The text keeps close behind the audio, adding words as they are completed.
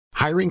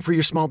Hiring for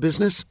your small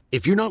business?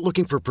 If you're not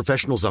looking for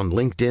professionals on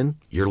LinkedIn,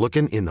 you're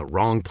looking in the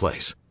wrong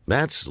place.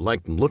 That's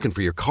like looking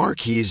for your car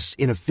keys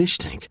in a fish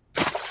tank.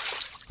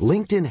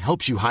 LinkedIn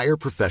helps you hire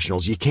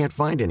professionals you can't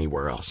find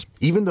anywhere else,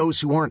 even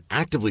those who aren't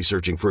actively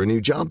searching for a new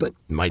job but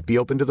might be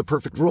open to the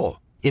perfect role.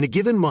 In a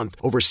given month,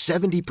 over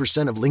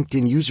 70% of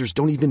LinkedIn users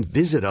don't even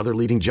visit other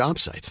leading job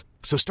sites.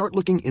 So start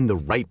looking in the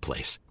right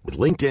place. With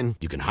LinkedIn,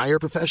 you can hire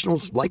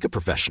professionals like a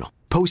professional.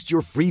 Post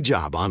your free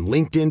job on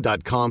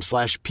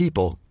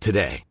linkedin.com/people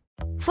today.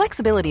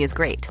 Flexibility is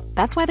great.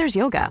 That's why there's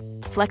yoga.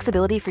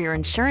 Flexibility for your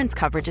insurance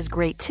coverage is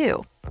great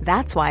too.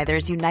 That's why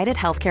there's United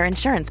Healthcare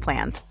Insurance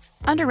Plans.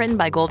 Underwritten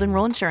by Golden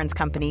Rule Insurance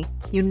Company,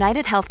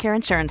 United Healthcare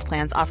Insurance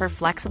Plans offer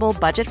flexible,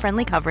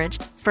 budget-friendly coverage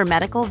for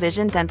medical,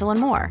 vision, dental, and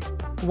more.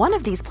 One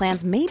of these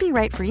plans may be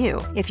right for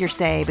you if you're,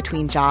 say,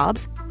 between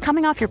jobs,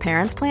 coming off your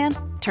parents' plan,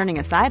 turning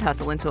a side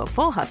hustle into a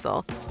full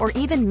hustle, or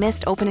even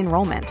missed open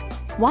enrollment.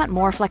 Want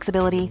more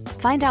flexibility?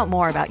 Find out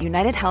more about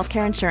United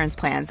Healthcare Insurance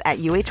Plans at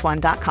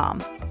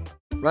uh1.com.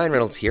 Ryan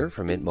Reynolds here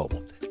from Mint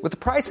Mobile. With the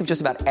price of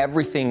just about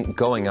everything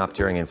going up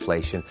during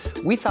inflation,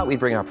 we thought we'd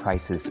bring our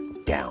prices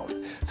down.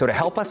 So to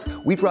help us,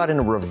 we brought in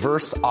a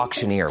reverse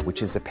auctioneer,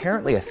 which is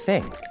apparently a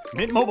thing.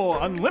 Mint Mobile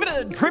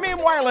Unlimited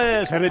Premium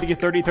Wireless. How to get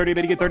 30, 30,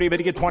 bit to get 30, bit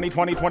to get 20,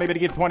 20, 20, bit to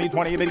get 20,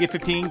 20, bit to get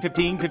 15,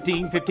 15,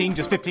 15, 15,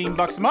 just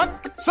 $15 a month?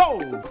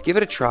 Sold! Give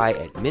it a try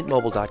at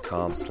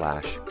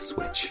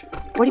mintmobile.com/switch.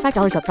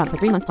 $45 up front for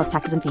 3 months plus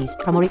taxes and fees.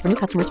 Promo rate for new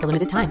customers for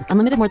limited time.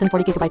 Unlimited more than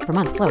 40 gigabytes per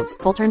month. Slows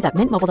full terms at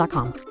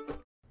mintmobile.com.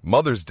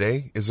 Mother's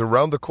Day is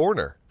around the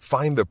corner.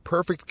 Find the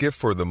perfect gift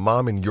for the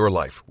mom in your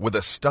life with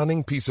a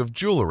stunning piece of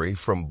jewelry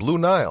from Blue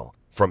Nile.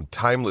 From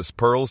timeless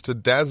pearls to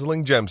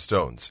dazzling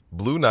gemstones,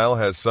 Blue Nile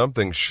has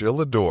something she'll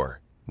adore.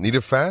 Need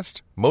it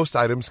fast? Most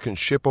items can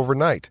ship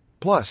overnight.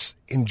 Plus,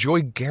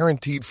 enjoy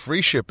guaranteed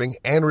free shipping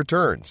and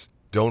returns.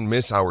 Don't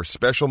miss our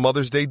special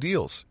Mother's Day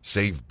deals.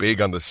 Save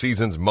big on the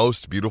season's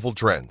most beautiful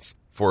trends.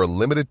 For a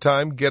limited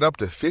time, get up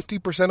to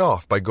 50%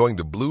 off by going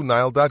to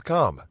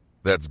BlueNile.com.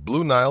 That's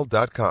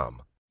BlueNile.com.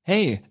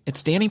 Hey,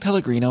 it's Danny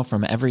Pellegrino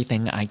from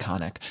Everything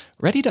Iconic.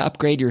 Ready to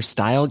upgrade your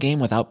style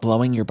game without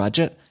blowing your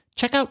budget?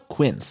 Check out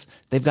Quince.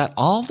 They've got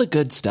all the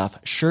good stuff,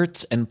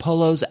 shirts and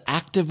polos,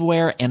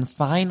 activewear, and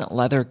fine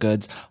leather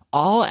goods,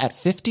 all at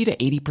 50 to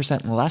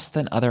 80% less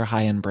than other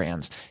high-end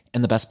brands.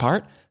 And the best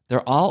part?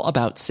 They're all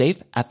about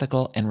safe,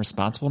 ethical, and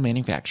responsible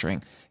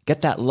manufacturing.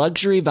 Get that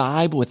luxury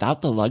vibe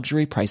without the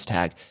luxury price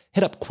tag.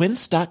 Hit up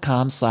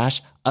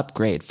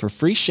quince.com/upgrade for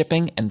free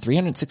shipping and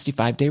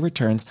 365-day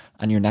returns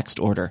on your next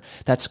order.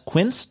 That's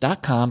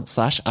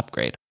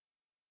quince.com/upgrade.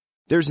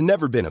 There's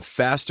never been a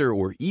faster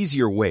or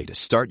easier way to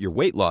start your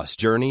weight loss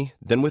journey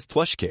than with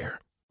PlushCare.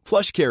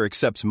 PlushCare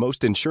accepts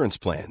most insurance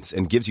plans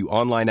and gives you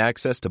online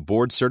access to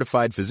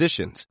board-certified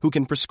physicians who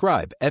can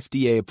prescribe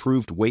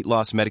FDA-approved weight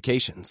loss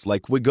medications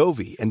like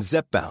Wegovy and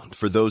Zepbound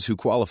for those who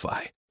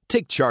qualify.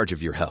 Take charge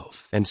of your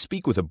health and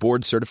speak with a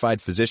board-certified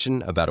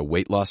physician about a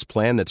weight loss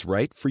plan that's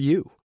right for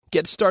you.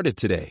 Get started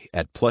today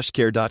at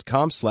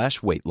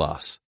plushcare.com/weight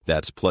loss.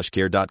 That's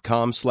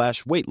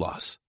plushcare.com/weight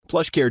loss.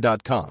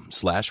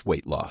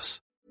 plushcare.com/weight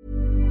loss.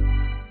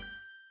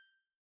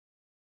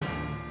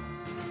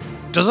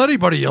 Does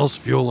anybody else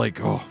feel like,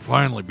 oh,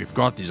 finally, we've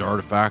got these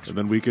artifacts? And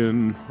then we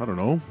can, I don't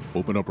know,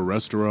 open up a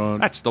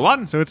restaurant. That's the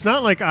one. So it's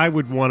not like I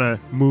would want to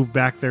move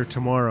back there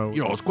tomorrow.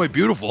 You know, it's quite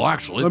beautiful,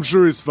 actually. I'm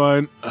sure he's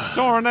fine.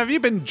 Doran, have you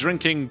been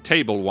drinking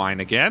table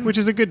wine again? Which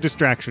is a good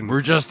distraction.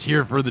 We're just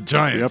here for the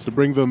Giants. We have to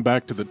bring them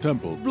back to the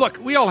temple. Look,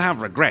 we all have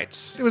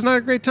regrets. It was not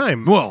a great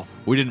time. Well,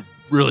 we didn't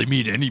really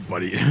meet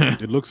anybody.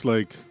 It looks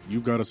like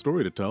you've got a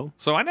story to tell.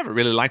 So I never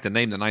really liked the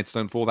name the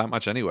Nightstone 4 that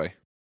much anyway.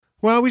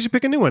 Well, we should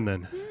pick a new one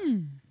then.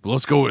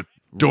 Let's go with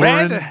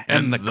Doran Red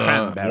and the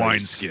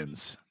Cranberries.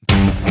 wineskins.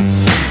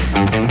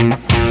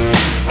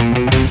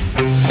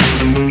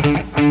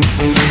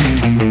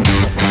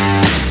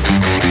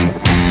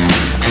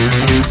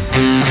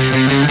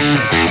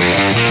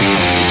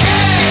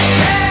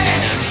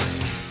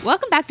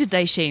 Welcome back to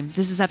Dice Shame.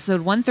 This is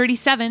episode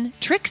 137,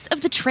 Tricks of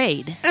the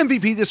Trade.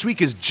 MVP this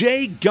week is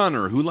Jay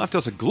Gunner, who left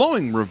us a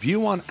glowing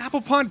review on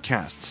Apple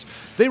Podcasts.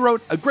 They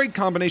wrote a great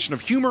combination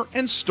of humor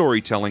and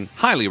storytelling.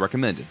 Highly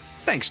recommended.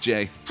 Thanks,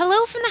 Jay.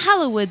 Hello from the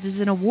Hallowoods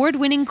is an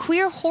award-winning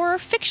queer horror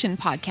fiction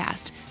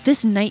podcast.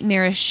 This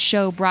nightmarish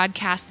show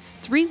broadcasts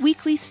 3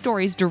 weekly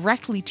stories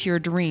directly to your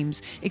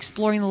dreams,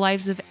 exploring the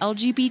lives of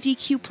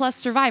LGBTQ+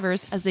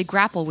 survivors as they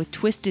grapple with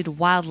twisted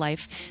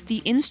wildlife,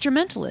 the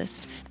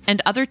instrumentalist,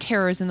 and other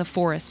terrors in the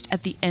forest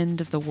at the end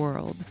of the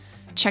world.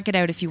 Check it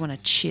out if you want to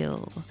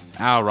chill.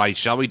 All right,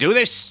 shall we do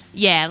this?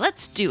 Yeah,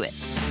 let's do it.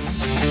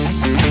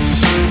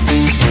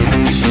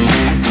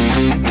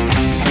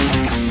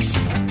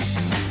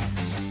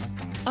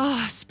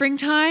 Oh,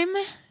 springtime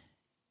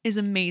is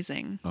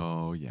amazing.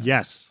 Oh, yeah.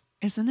 Yes.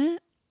 Isn't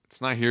it?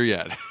 It's not here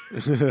yet.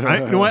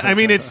 I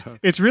mean,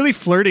 it's really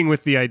flirting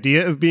with the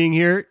idea of being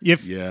here.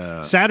 If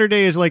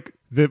Saturday is like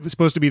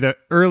supposed to be the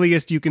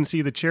earliest you can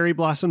see the cherry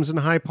blossoms in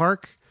High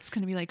Park. It's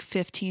going to be like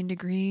 15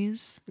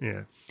 degrees.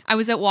 Yeah. I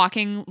was out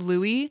walking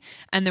Louis,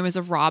 and there was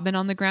a robin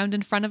on the ground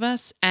in front of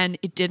us, and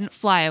it didn't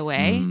fly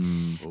away.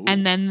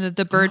 And then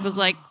the bird was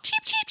like,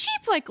 cheep, cheep,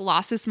 cheep, like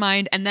lost his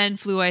mind, and then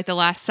flew away at the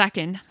last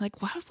second. I'm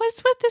like,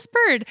 what's with this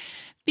bird?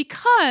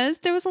 Because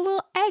there was a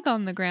little egg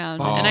on the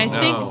ground. And I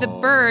think the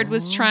bird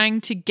was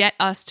trying to get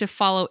us to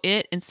follow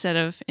it instead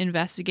of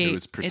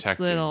investigate its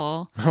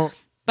little...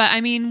 But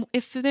I mean,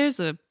 if there's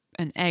an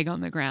egg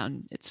on the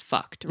ground, it's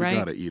fucked, right? You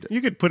gotta eat it.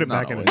 You could put it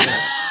back in a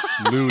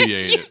nest. Louis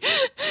ate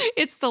it.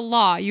 It's the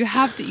law. You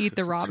have to eat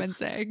the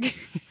robin's egg.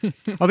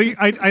 Although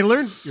I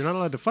learned you're not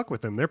allowed to fuck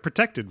with them. They're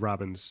protected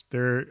robins.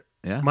 They're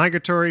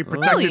migratory,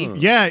 protected. Really?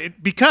 Yeah,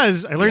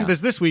 because I learned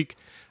this week.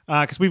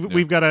 Because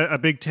we've got a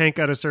big tank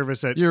out of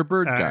service at You're a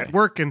bird guy. at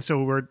work, and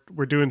so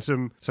we're doing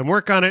some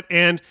work on it.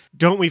 And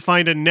don't we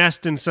find a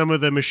nest in some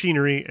of the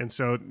machinery? And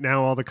so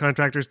now all the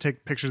contractors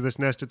take pictures of this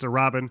nest. It's a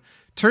robin.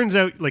 Turns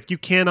out, like, you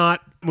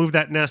cannot move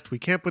that nest. We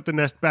can't put the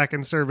nest back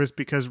in service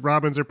because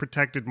robins are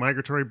protected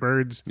migratory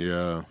birds.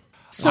 Yeah.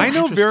 So I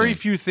know very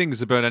few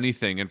things about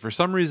anything, and for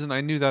some reason I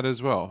knew that as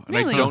well, and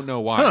Really? I don't know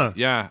why. Huh.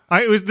 Yeah,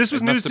 This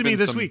was It news must to have me been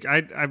this some- week.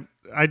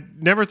 I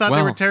never thought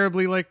they were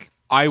terribly like.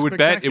 I would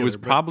bet it was spectacular,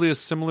 but- probably a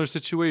similar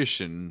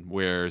situation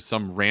where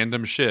some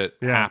random shit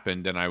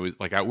happened, and I was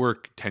like at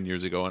work 10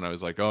 years ago, and I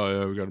was like, "Oh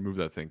yeah, we got to move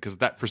that thing," because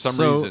that for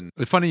some reason.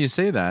 It's funny you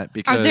say that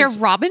because Are there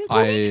robin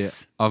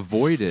police? I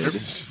avoided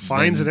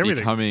fines then and everything.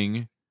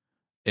 becoming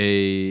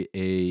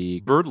a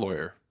bird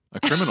lawyer, a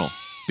criminal,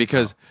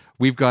 because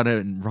we've got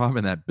a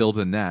robin that built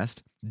a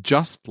nest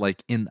just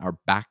like in our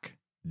back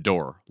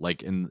door,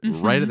 like in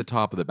right at the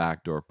top of the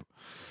back door.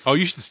 Oh,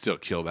 you should still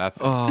kill that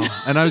thing.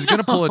 Oh, and I was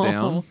gonna pull it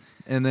down,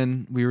 and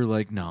then we were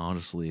like, "No, I'll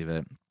just leave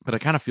it." But I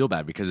kind of feel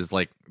bad because it's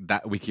like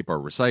that we keep our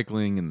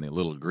recycling and the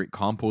little great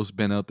compost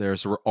bin out there,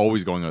 so we're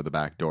always going out the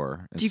back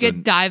door. And Do you so-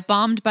 get dive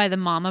bombed by the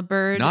mama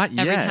bird Not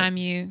every yet. time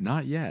you?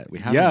 Not yet. We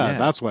haven't. Yeah, yet.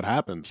 that's what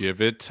happens. Give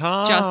it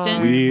time.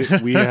 Justin? We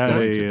had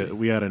going to be.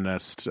 we had a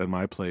nest at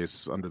my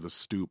place under the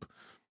stoop,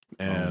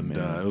 and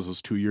man. it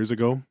was 2 years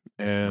ago.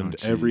 And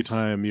every jeez.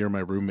 time me or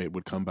my roommate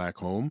would come back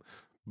home,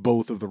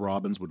 both of the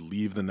robins would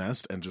leave the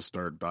nest and just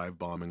start dive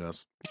bombing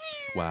us.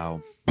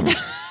 Wow.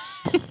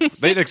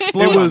 They'd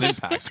explode It was on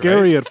impact.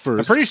 scary right? at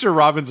first. I'm pretty sure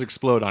robins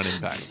explode on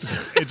impact.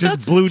 It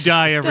just blue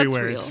dye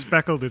everywhere. real. It's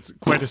speckled. It's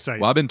quite a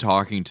sight. Well, I've been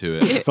talking to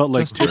it. It felt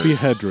like Just Tippi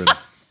birds.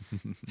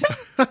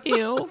 Hedren.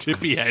 Ew.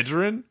 Tippi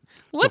Hedren?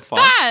 What's fuck?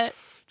 that?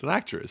 It's an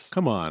actress.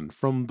 Come on,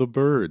 from the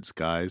birds,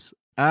 guys.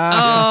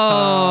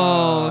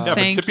 Oh, Yeah,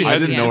 thank but Tippi you. I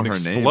didn't Hedren know didn't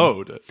her name.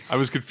 explode. I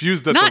was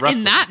confused at Not the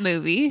in that reference.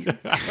 movie.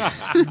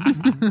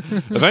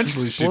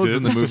 Eventually she Explodes did.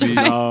 in the movie.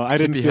 I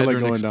didn't Tippi feel like Hedren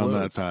going down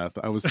that explodes.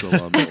 path. I was still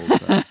on the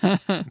old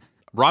path.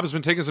 Rob has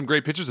been taking some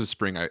great pictures of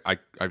spring.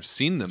 I've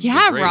seen them. Yeah,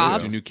 They're great.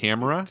 Rob. Your new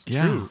camera.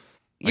 Yeah.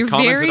 You're I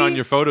commented very. on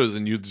your photos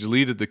and you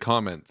deleted the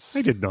comments.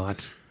 I did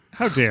not.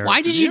 How dare?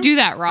 Why did you do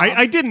that, Rob?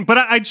 I didn't, but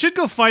I should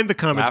go find the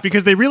comments Laughing.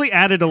 because they really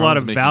added a lot Carl's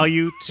of making-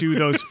 value to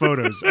those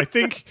photos. I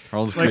think.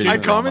 Carl's Like, creating I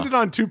drama. commented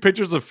on 2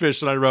 pictures of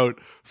fish and I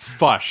wrote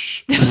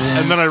fush,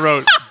 and then I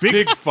wrote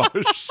big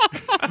fush.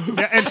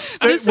 Yeah, and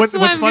This is what's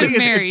why I'm funny gonna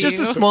is marry it's just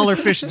you. a smaller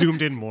fish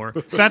zoomed in more.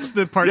 That's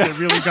the part that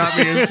really got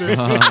me. Is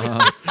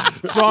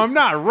the, So I'm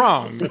not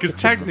wrong because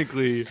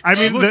technically, I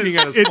mean, looking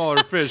at a it-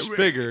 smaller fish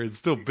bigger, it's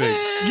still big.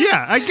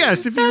 yeah, I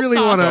guess if you really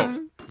want to.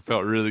 awesome. It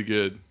felt really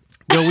good.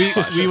 No,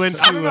 we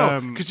went I don't know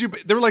to. because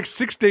they were like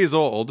 6 days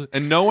old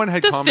and no one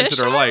had The commented fish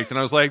or are? liked, and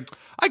I was like,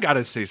 I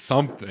gotta say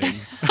something.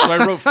 So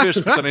I wrote fish,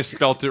 but then I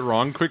spelt it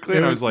wrong quickly,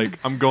 and I was like,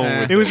 I'm going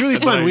with It was really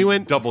And then fun. I We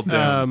went double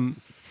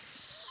down.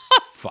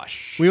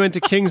 Fush. We went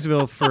to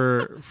Kingsville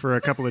for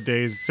a couple of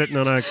days, sitting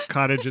on a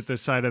cottage at the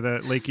side of the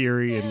Lake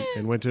Erie,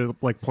 and went to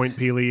like Point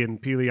Pelee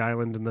and Pelee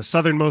Island and the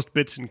southernmost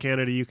bits in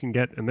Canada you can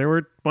get. And there were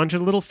a bunch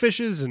of little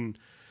fishes and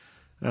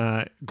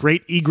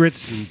great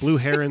egrets and blue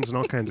herons and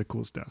all kinds of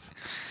cool stuff.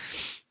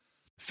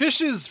 Fish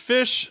is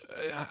fish.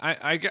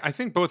 I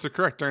think both are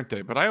correct, aren't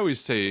they? But I always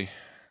say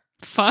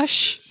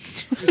Fush.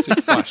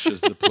 fush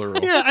is the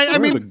plural. Yeah, I Where are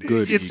mean, the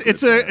good it's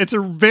egrets a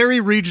very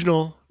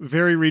regional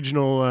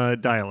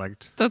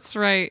dialect. That's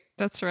right.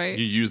 That's right.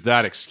 You use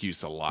that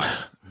excuse a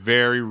lot.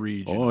 Very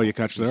regional. Oh, you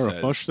catch he there a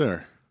says, fush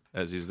there.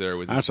 as he's there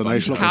with his That's a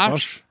nice sponge. looking Couch.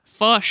 fush.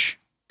 Fush.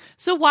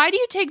 So why do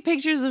you take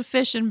pictures of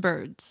fish and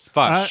birds?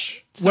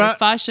 Fush. So Well-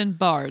 fush and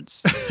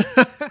bards.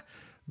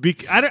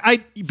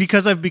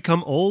 Because I've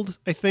become old,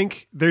 I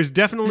think there's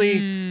definitely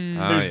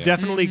yeah.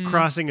 definitely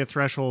crossing a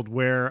threshold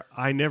where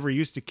I never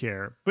used to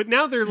care, but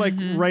now they're like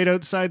right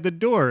outside the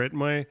door at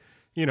my,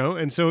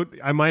 and so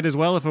I might as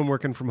well, if I'm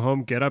working from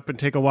home, get up and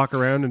take a walk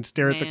around and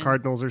stare at the Man.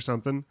 cardinals or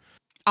something.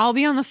 I'll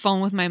be on the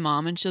phone with my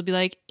mom and she'll be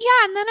like, yeah,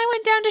 and then I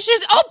went down to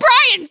shoes. Oh,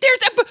 Brian, there's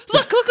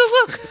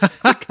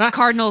look.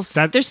 Cardinals.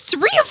 There's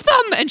 3 of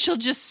them. And she'll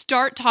just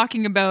start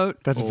talking about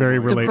That's very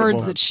the relatable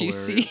birds that That's she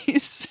hilarious.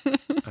 sees.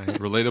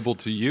 Relatable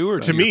to you or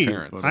to, To your me,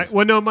 parents?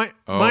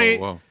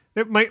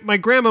 my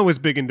grandma was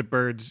big into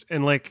birds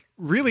and like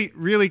really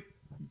really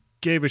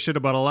gave a shit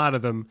about a lot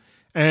of them.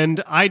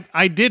 And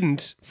I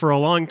didn't for a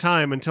long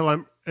time until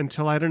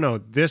I don't know.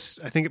 This,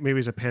 I think it maybe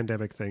is a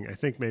pandemic thing. I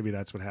think maybe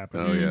that's what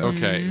happened. Oh, yeah.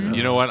 Okay.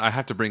 You know what? I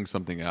have to bring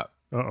something up.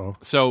 Uh-oh.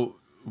 So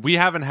we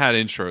haven't had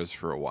intros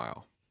for a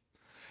while.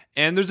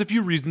 And there's a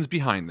few reasons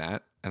behind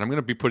that. And I'm going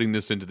to be putting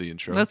this into the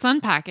intro. Let's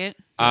unpack it.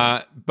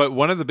 But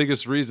one of the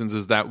biggest reasons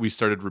is that we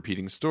started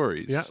repeating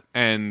stories. Yeah.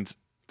 And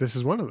this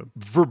is one of them.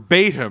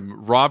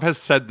 Verbatim, Rob has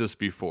said this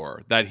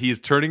before, that he is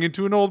turning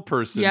into an old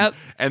person. Yep.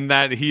 And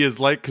that he is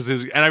like,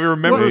 and I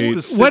remember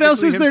specifically what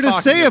else is him there to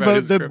talking say about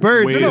his the grip.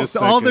 birds? Wait a That's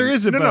all there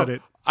is second. about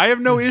it. I have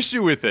no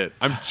issue with it.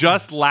 I'm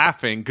just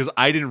laughing because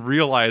I didn't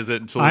realize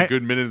it until a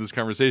good minute of this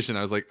conversation.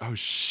 I was like, oh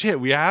shit,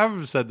 we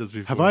have said this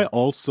before. Have I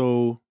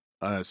also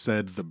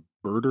said the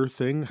birder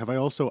thing? Have I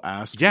also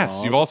asked? Yes,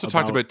 Rob you've also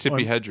talked about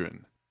Tippy Well,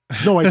 Hedren.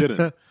 No, I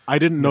didn't. I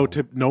didn't know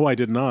No, I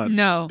did not.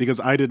 No. Because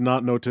I did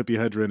not know Tippy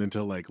Hedren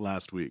until like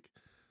last week.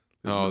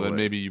 There's Oh, no then way.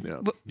 maybe you. Yeah.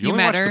 You You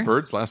only watched matter. The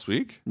Birds last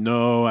week?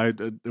 No,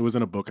 it was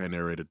in a book I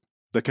narrated.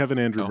 The Kevin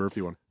Andrew Oh.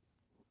 Murphy one.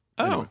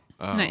 Oh. Anyway.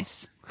 Oh.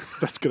 Nice.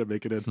 That's gonna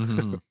make it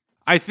in.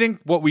 I think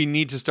what we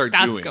need to start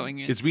That's doing going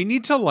in. is we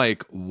need to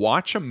like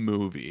watch a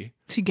movie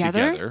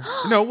Together?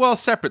 No, well,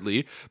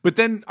 separately. But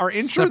then our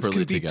intros Separately can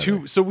be together.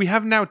 two. So we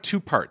have now two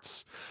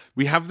parts.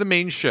 We have the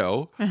main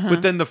show,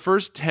 but then the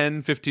first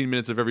 10, 15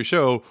 minutes of every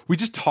show, we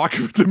just talk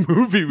about the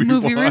movie we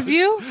Movie watched.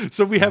 review?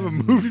 So we have a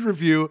movie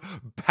review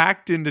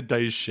packed into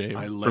Dice Shame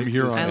I like from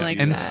here this on. I out. like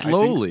And that.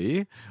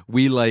 slowly,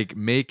 we like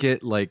make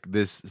it like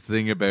this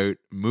thing about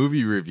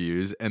movie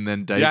reviews, and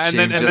then Dice Yeah, and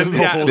then, Shame and just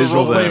then the fizzled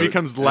role play out.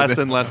 becomes less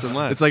and less and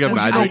less. It's like a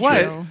That's magic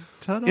what? trick.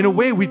 In a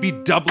way, we'd be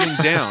doubling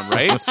down,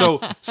 right? So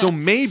Sleight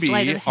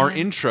maybe of our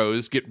hand.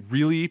 intros get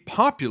really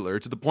popular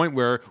to the point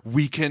where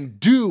we can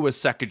do a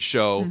second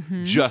show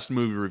just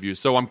movie reviews.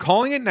 So I'm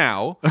calling it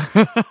now.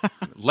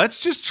 Let's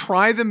just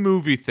try the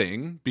movie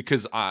thing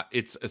because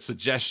it's a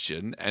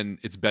suggestion and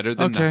it's better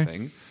than Okay.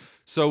 nothing.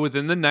 So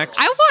within the next,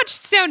 I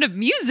watched Sound of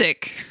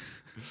Music.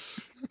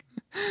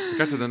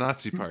 got to the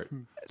Nazi part.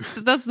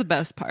 That's the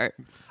best part.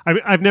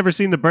 I've never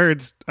seen the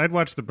birds. I'd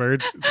watch the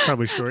birds. It's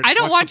probably short. I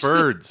don't watch watch the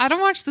birds. I don't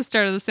watch the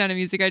start of the Sound of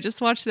Music. I just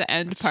watch the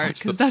end part Watch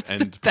because the that's the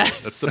end part.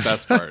 best. That's the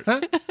best part.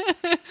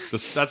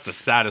 That's the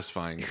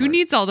satisfying Who part.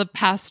 needs all the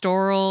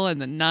pastoral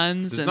and the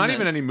nuns? There's and not the-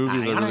 even any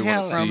movies I really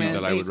want to see romance.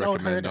 that I would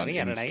recommend on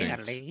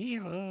instinct.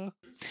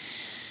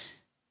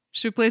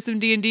 Should we play some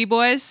D&D,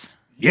 boys?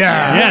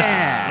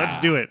 Yes. Let's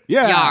do it.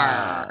 Yeah.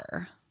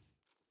 Yar.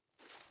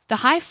 The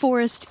high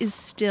forest is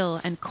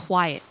still and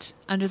quiet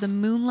under the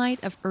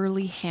moonlight of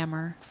early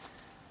hammer.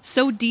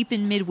 So deep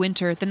in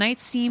midwinter, the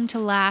nights seem to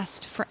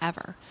last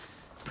forever.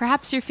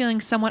 Perhaps you're feeling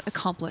somewhat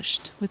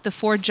accomplished, with the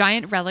 4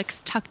 giant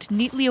relics tucked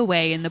neatly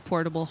away in the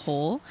portable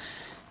hole,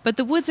 but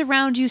the woods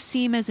around you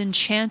seem as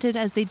enchanted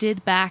as they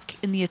did back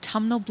in the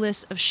autumnal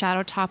bliss of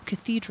Shadowtop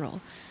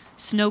Cathedral.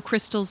 Snow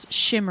crystals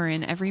shimmer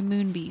in every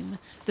moonbeam.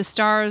 The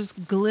stars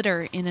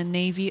glitter in a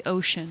navy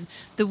ocean.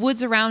 The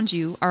woods around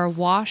you are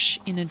awash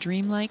in a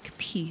dreamlike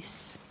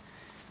peace.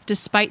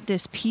 Despite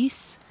this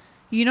peace,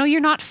 you know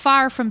you're not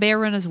far from Bear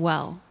Run as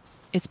well.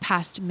 It's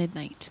past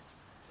midnight.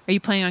 Are you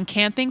planning on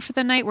camping for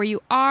the night where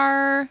you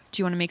are?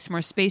 Do you want to make some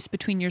more space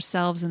between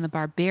yourselves and the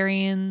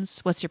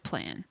barbarians? What's your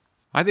plan?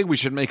 I think we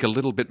should make a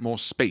little bit more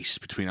space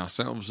between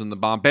ourselves and the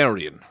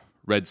barbarian,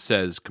 Red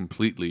says,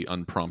 completely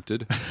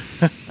unprompted.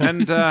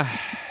 And,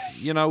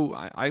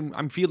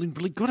 I'm feeling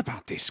really good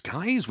about this,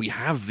 guys. We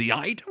have the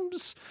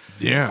items.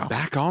 Yeah.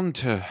 Back on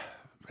to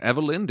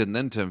Everland and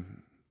then to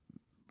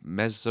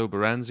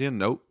Mesobaranzian.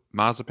 Nope.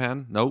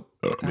 Marzipan. Nope.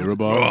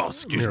 Mirabar. Oh,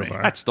 excuse me.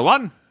 That's the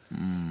one.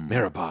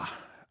 Mirabar.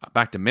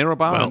 Back to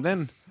Mirabar and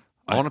then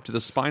on up to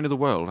the spine of the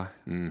world.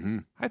 Mm-hmm.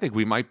 I think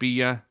we might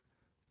be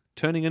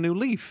turning a new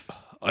leaf.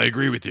 I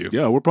agree with you.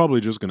 Yeah, we're probably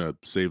just gonna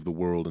save the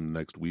world in the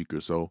next week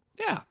or so,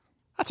 Yeah.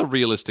 That's a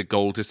realistic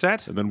goal to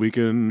set. and then we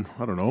can,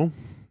 I don't know,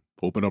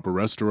 open up a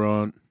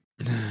restaurant.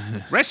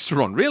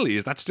 Restaurant, really?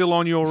 Is that still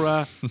on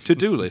your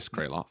to-do list,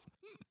 Kraloff?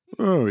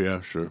 Oh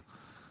yeah, sure.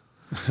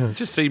 It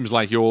just seems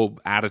like your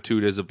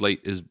attitude as of late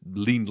is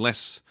leaned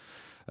less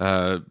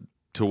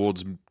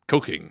towards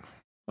cooking.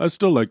 I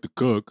still like to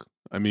cook.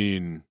 I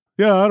mean,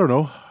 yeah, I don't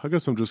know. I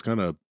guess I'm just kind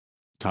of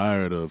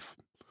tired of,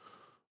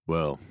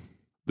 well,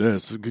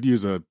 this. I could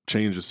use a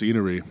change of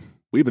scenery.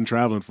 We've been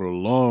traveling for a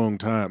long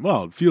time.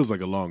 Well, it feels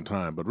like a long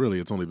time, but really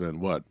it's only been,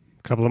 what,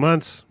 Couple of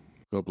months.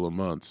 a couple of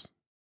months.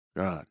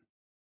 God,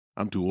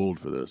 I'm too old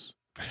for this.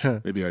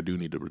 Maybe I do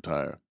need to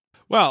retire.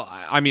 Well,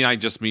 I mean, I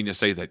just mean to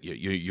say that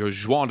your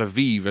joie de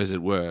vivre, as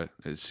it were,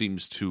 it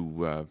seems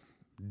to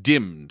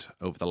dimmed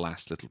over the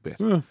last little bit.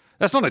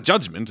 That's not a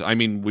judgment. I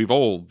mean, we've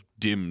all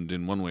dimmed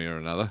in one way or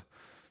another.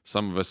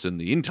 Some of us in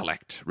the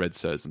intellect, Red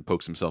says, and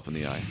pokes himself in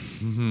the eye.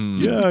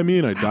 Yeah, I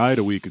mean, I died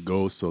a week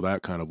ago, so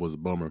that kind of was a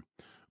bummer.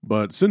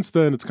 But since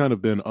then, it's kind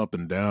of been up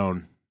and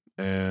down.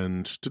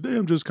 And today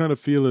I'm just kind of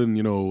feeling,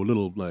 a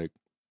little like...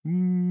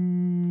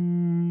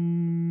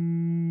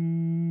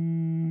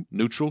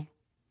 Neutral?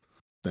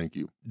 Thank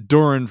you.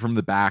 Doran from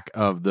the back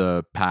of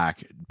the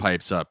pack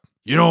pipes up.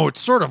 You know, it's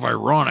sort of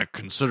ironic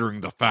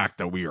considering the fact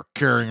that we are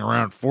carrying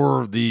around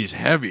 4 of these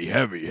heavy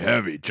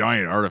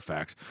giant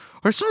artifacts.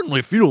 I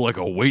certainly feel like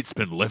a weight's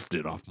been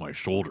lifted off my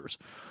shoulders.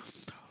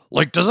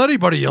 Like, does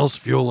anybody else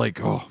feel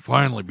like, oh,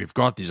 finally, we've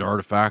got these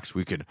artifacts,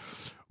 we can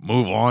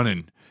move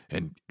on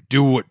and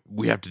do what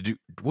we have to do?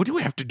 What do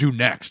we have to do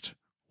next?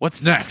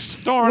 What's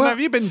next? Doran, have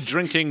you been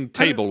drinking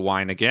table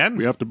wine again?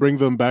 We have to bring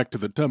them back to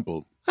the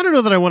temple. I don't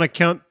know that I want to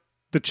count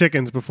the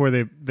chickens before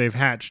they've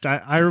hatched.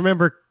 I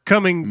remember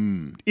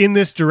coming in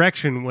this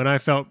direction when I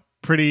felt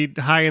pretty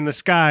high in the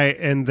sky,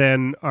 and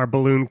then our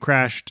balloon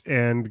crashed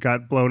and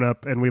got blown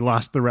up, and we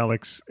lost the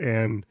relics,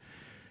 and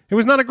it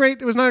was not a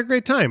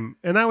great time,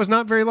 and that was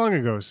not very long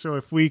ago. So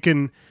if we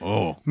can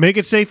make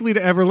it safely to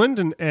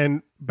Everland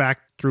and back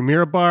through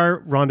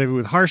Mirabar, rendezvous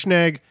with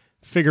Harshnag,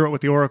 figure out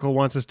what the Oracle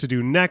wants us to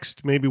do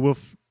next, maybe we'll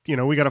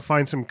we got to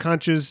find some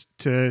conches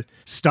to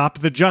stop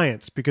the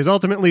giants, because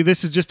ultimately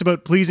this is just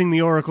about pleasing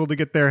the Oracle to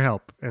get their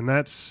help, and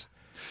that's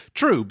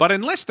true. But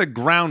unless the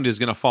ground is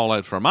going to fall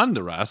out from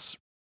under us,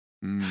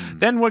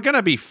 then we're going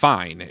to be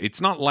fine.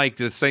 It's not like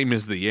the same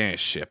as the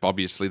airship.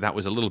 Obviously, that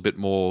was a little bit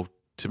more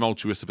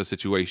tumultuous of a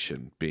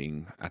situation,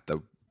 being at the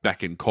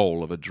beck and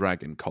call of a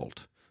dragon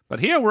cult. But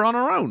here we're on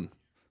our own,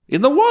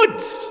 in the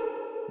woods,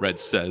 Red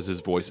says,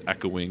 his voice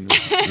echoing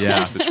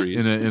across the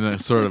trees. in a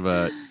sort of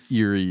a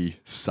eerie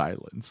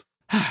silence.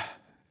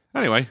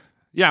 Anyway,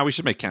 yeah, we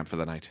should make camp for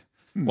the night,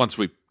 once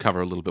we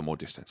cover a little bit more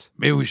distance.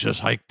 Maybe we should just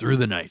hike through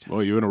the night.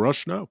 Oh, you in a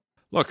rush now?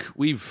 Look,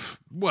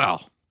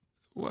 Well,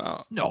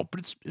 no,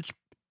 but it's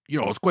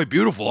quite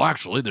beautiful,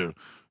 actually.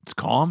 It's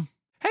calm.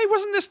 Hey,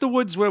 wasn't this the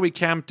woods where we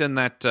camped and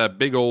that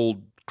big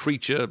old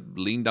creature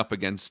leaned up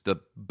against the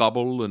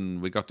bubble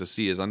and we got to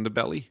see his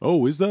underbelly?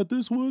 Oh, is that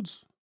this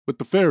woods? With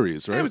the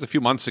fairies, right? Yeah, it was a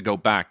few months ago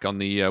back on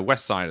the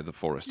west side of the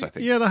forest, I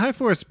think. Yeah, the high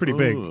forest is pretty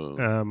big.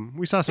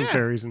 We saw some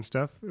fairies and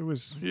stuff. It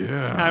was...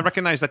 Yeah. I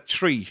recognize that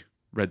tree.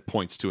 Red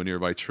points to a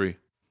nearby tree.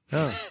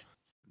 Oh.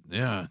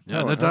 Yeah,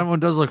 that one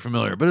does look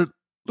familiar, but it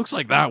looks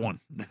like that one.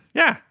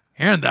 Yeah.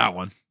 And that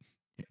one.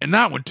 And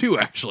that one, too,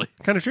 actually.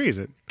 What kind of tree is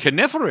it?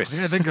 Coniferous.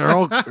 Yeah, I think they're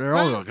all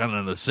kind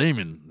of the same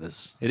in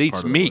this. It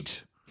eats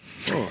meat.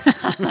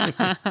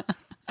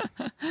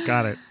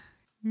 Got it.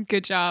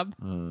 Good job.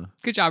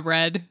 Good job,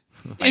 Red.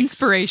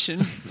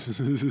 Inspiration.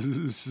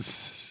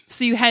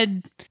 So you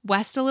head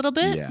west a little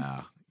bit?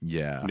 Yeah.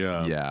 I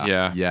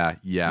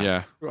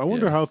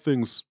wonder how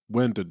things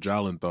went at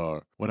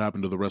Jalanthar. What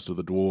happened to the rest of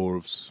the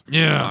dwarves?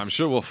 Yeah. Well, I'm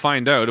sure we'll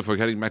find out if we're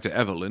heading back to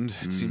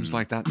Everland. It seems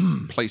like that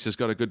place has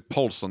got a good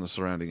pulse on the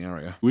surrounding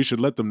area. We should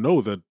let them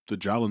know that the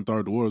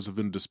Jalanthar dwarves have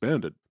been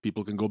disbanded.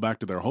 People can go back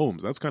to their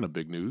homes. That's kind of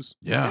big news.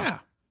 Yeah.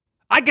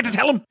 I get to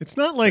tell them. It's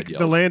not like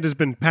the land has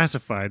been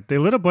pacified. They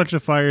lit a bunch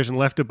of fires and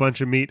left a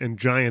bunch of meat, and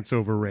giants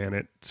overran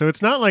it. So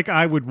it's not like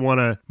I would want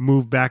to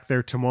move back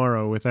there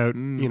tomorrow without,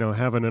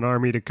 having an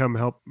army to come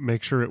help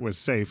make sure it was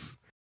safe.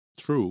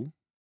 True.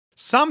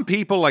 Some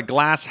people are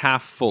glass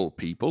half full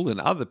people,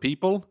 and other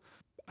people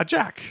are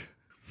Jack.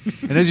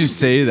 And as you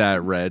say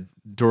that, Red,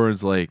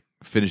 Doran's like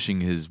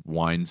finishing his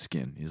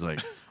wineskin. He's like,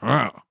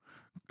 oh,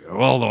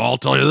 well, I'll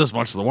tell you this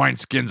much: the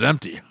wineskin's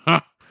empty.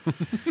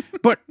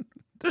 But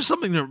there's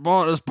something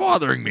that's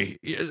bothering me.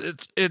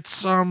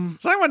 It's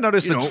Does anyone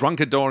notice the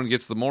drunker Doran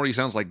gets, the more he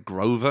sounds like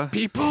Grover?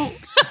 People.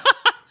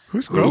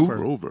 Who's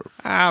Grover?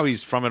 Oh,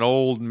 he's from an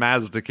old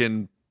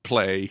Mazdakin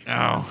play.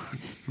 Oh,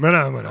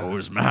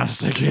 Those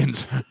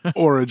Mazdakins.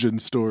 Origin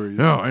stories.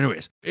 No,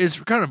 anyways, it's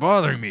kind of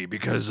bothering me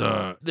because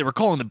they were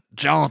calling the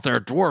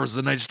Jalanthar dwarves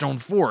the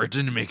Nightstone Four. It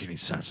didn't make any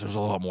sense. There's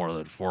a lot more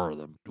than 4 of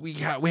them. We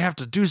have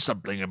to do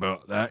something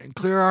about that and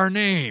clear our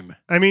name.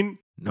 I mean...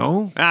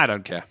 No? I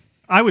don't care.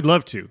 I would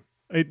love to.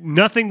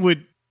 Nothing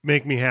would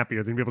make me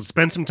happier than be able to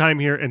spend some time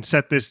here and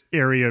set this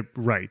area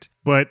right.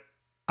 But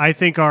I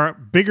think our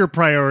bigger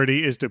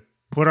priority is to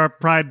put our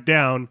pride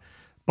down,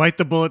 bite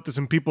the bullet that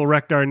some people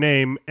wrecked our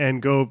name,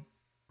 and go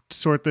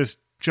sort this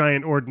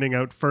giant ordning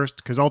out first,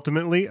 because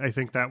ultimately I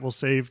think that will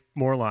save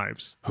more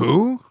lives.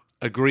 Who?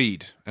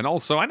 Agreed. And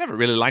also, I never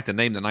really liked the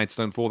name the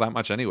Nightstone 4 that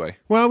much anyway.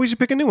 Well, we should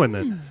pick a new one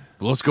then.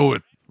 Well, let's go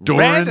with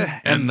Doran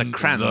Red and the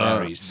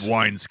Cranberries. The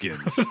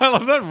wineskins. I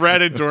love that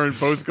Red and Doran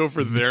both go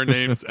for their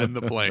names and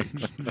the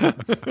planes.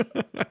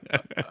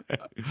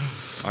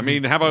 I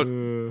mean, how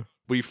about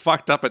we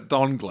fucked up at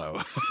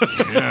Donglow?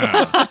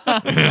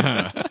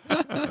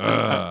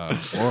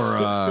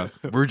 Or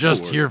we're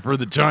just here for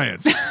the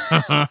giants.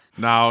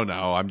 No,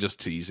 I'm just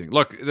teasing.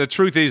 Look, the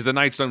truth is the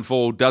Nightstone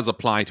 4 does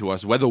apply to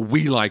us, whether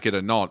we like it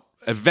or not.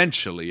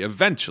 Eventually,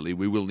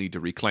 we will need to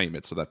reclaim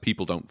it so that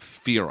people don't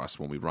fear us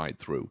when we ride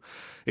through.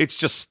 It's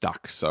just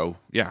stuck, so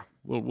yeah,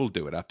 we'll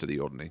do it after the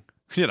ordering.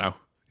 In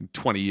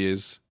 20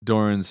 years.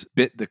 Doran's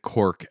bit the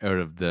cork out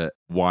of the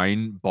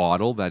wine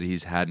bottle that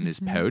he's had in his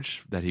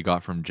pouch that he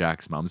got from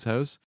Jack's mom's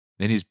house.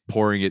 Then he's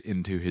pouring it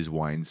into his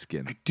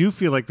wineskin. I do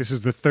feel like this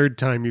is the 3rd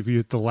time you've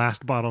used the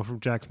last bottle from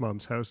Jack's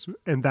mom's house,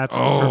 and that's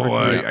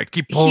perfect. I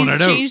keep pulling it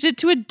out. He's changed it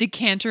to a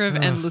decanter of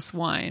endless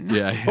wine.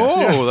 Yeah.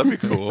 Oh, that'd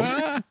be cool.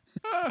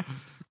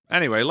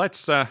 Anyway,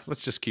 let's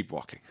just keep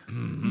walking.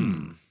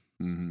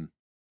 Mm-hmm.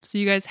 So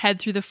you guys head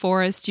through the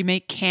forest, you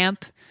make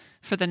camp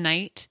for the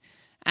night,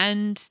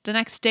 and the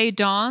next day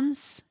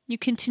dawns. You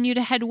continue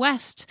to head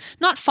west,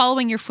 not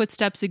following your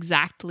footsteps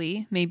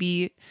exactly,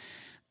 maybe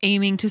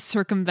aiming to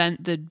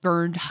circumvent the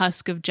burned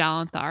husk of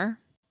Jalanthar.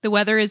 The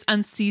weather is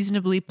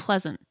unseasonably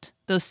pleasant,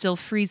 though still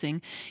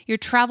freezing. Your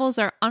travels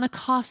are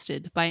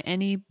unaccosted by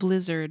any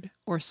blizzard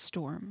or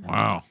storm.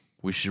 Wow.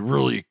 We should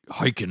really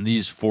hike in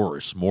these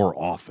forests more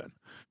often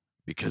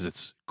because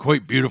it's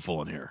quite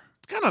beautiful in here.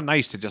 It's kind of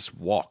nice to just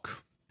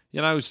walk.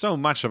 You know, so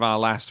much of our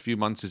last few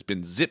months has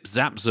been zip,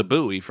 zap,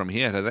 zabooey from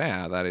here to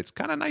there that it's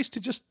kind of nice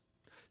to just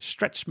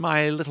stretch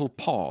my little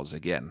paws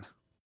again.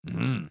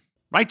 Mm-hmm.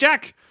 Right,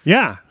 Jack?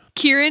 Yeah.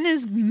 Kieran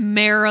is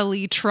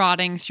merrily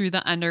trotting through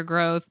the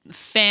undergrowth,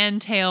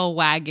 fantail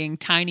wagging,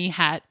 tiny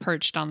hat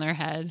perched on their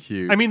head.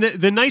 Cute. I mean,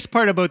 the nice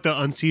part about the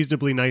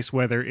unseasonably nice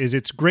weather is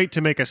it's great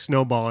to make a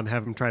snowball and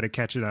have him try to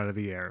catch it out of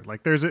the air.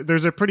 Like there's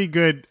a pretty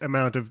good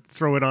amount of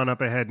throw it on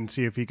up ahead and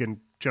see if he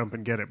can jump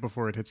and get it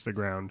before it hits the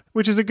ground,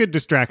 which is a good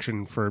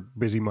distraction for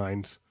busy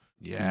minds.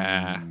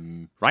 Yeah.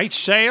 Right,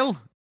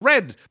 Shale?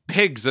 Red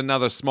pigs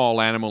another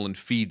small animal and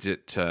feeds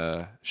it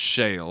to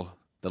Shale,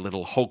 the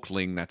little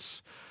hulkling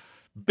that's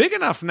big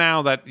enough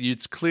now that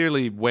it's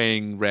clearly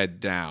weighing Red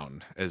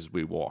down as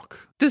we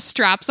walk. The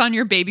straps on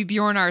your baby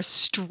Bjorn are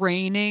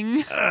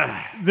straining.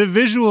 The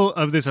visual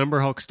of this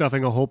Umber Hulk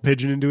stuffing a whole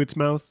pigeon into its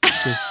mouth,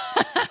 just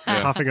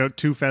coughing out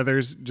 2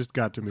 feathers, just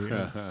got to me.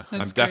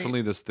 I'm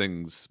definitely this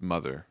thing's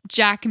mother.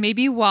 Jack,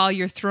 maybe while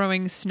you're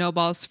throwing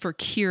snowballs for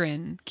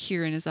Kieran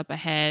is up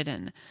ahead,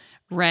 and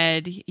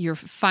Red, you're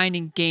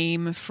finding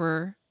game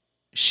for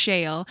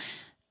Shale.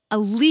 A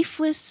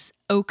leafless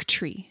oak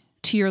tree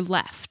to your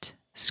left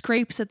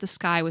scrapes at the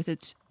sky with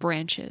its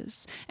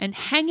branches, and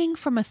hanging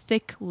from a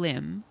thick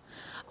limb,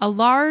 a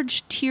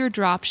large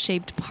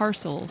teardrop-shaped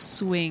parcel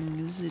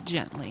swings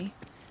gently.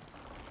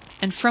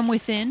 And from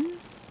within,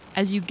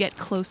 as you get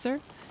closer,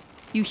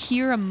 you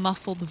hear a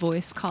muffled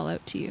voice call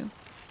out to you.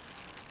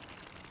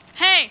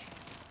 Hey!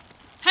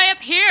 Hey, up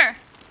here!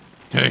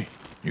 Hey,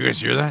 you guys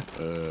hear that?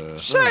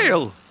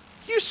 Shale!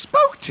 You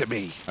spoke to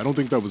me! I don't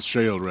think that was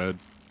Shale, Red.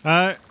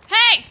 Hey!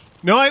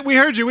 No, we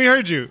heard you. We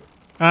heard you.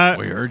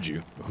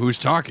 Who's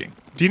talking?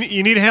 Do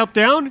you need help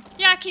down?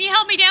 Yeah, can you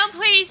help me down,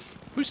 please?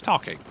 Who's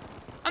talking?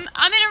 I'm in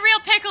a real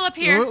pickle up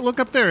here. Look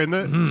up there in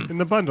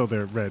the bundle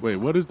there, Red. Wait,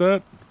 what is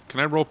that? Can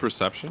I roll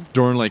perception?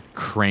 Dorn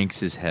cranks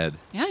his head.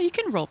 Yeah, you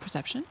can roll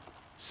perception.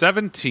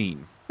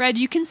 17. Red,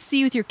 you can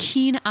see with your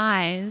keen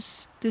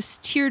eyes this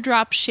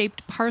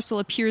teardrop-shaped parcel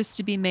appears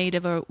to be made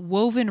of a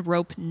woven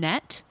rope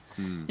net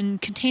and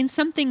contains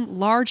something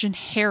large and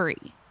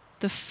hairy.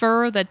 The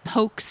fur that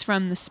pokes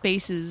from the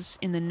spaces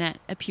in the net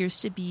appears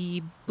to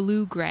be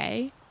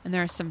blue-gray, and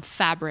there is some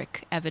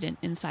fabric evident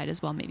inside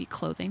as well, maybe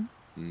clothing.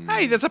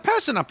 Hey, there's a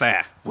person up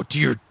there. What do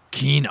your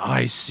keen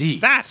eyes see?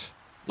 That!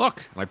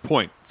 Look! And I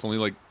point. It's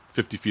only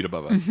 50 feet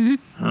above us.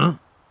 Huh?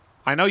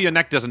 I know your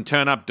neck doesn't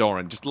turn up,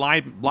 Doran. Just lie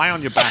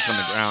on your back on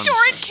the ground.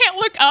 Doran can't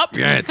look up.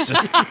 Yeah, it's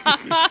just...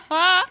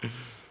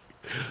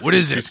 What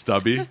is Too it?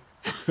 stubby.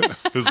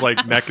 His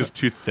neck is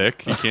too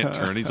thick. He can't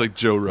turn. He's like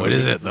Joe Rogan. What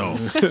is it, though?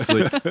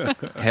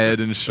 It's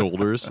head and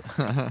shoulders.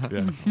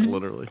 Yeah.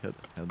 Literally head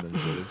and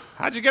shoulders.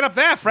 How'd you get up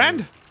there,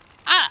 friend?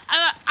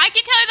 I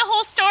can tell you the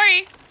whole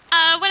story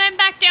when I'm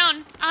back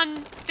down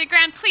on the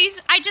ground.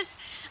 Please, I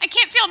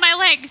can't feel my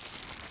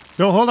legs.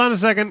 No, hold on a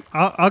second.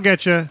 I'll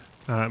get you.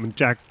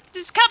 Jack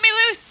Just cut me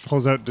loose.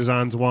 pulls out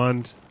Dazan's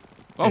wand.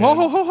 Oh,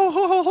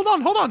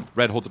 hold on.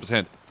 Red holds up his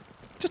hand.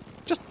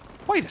 Just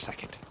wait a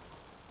second.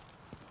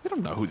 We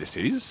don't know who this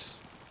is.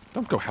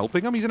 Don't go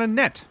helping him. He's in a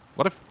net.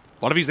 What if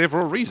he's there for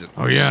a reason?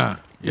 Oh, yeah.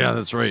 Yeah,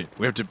 that's right.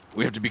 We have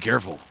to be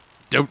careful.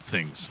 Doubt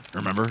things,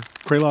 remember?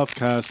 Kraloth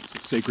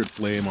casts Sacred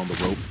Flame on the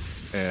rope,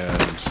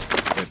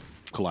 and it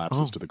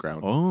collapses to the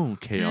ground. Oh,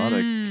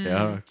 chaotic.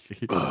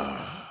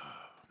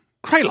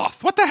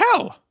 Kraloth, what the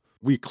hell?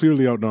 We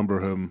clearly outnumber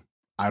him.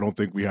 I don't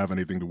think we have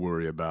anything to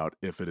worry about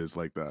if it is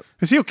like that.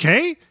 Is he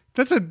okay?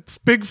 That's a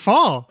big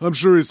fall. I'm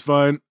sure he's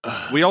fine.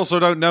 We also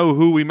don't know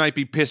who we might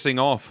be pissing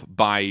off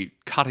by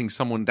cutting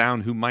someone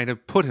down who might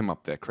have put him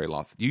up there,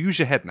 Kraloth. You use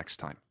your head next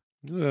time.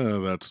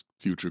 That's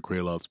future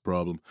Kraloth's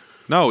problem.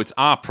 No, it's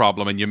our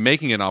problem, and you're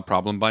making it our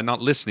problem by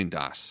not listening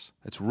to us.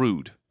 It's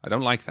rude. I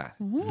don't like that.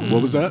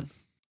 What was that?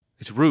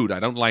 It's rude. I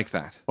don't like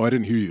that. Oh, I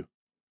didn't hear you.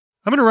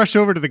 I'm going to rush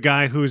over to the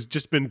guy who's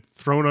just been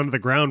thrown onto the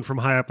ground from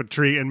high up a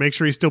tree and make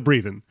sure he's still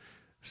breathing.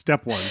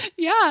 Step 1.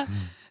 Yeah.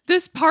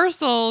 This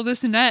parcel,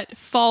 this net,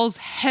 falls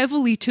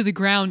heavily to the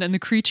ground, and the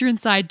creature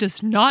inside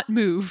does not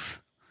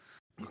move.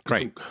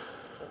 Great.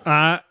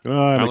 Now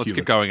let's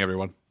keep going,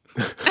 everyone.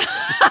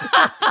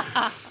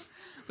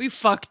 We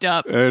fucked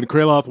up. And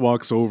Kraloth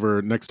walks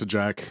over next to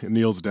Jack,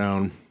 kneels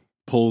down,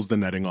 pulls the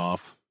netting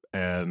off,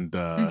 and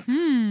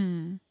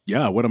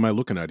yeah, what am I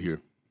looking at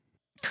here?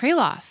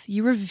 Kraloth,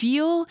 you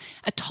reveal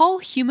a tall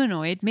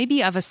humanoid,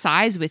 maybe of a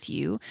size with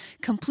you,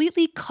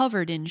 completely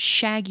covered in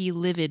shaggy,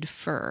 livid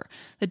fur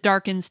that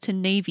darkens to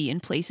navy in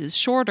places,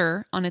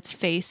 shorter on its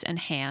face and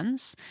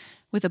hands,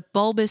 with a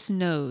bulbous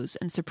nose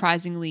and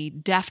surprisingly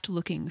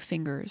deft-looking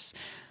fingers.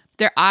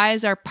 Their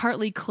eyes are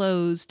partly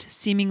closed,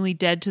 seemingly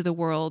dead to the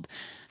world.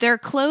 They're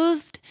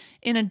clothed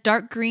in a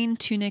dark green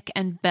tunic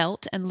and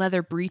belt and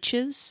leather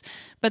breeches,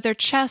 but their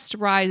chest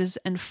rises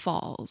and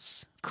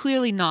falls.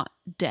 Clearly not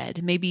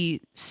dead,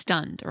 maybe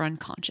stunned or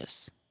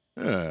unconscious.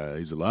 Yeah,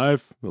 he's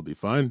alive. He'll be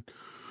fine.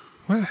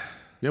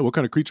 Yeah, what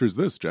kind of creature is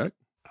this, Jack?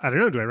 I don't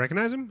know. Do I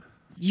recognize him?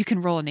 You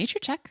can roll a nature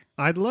check.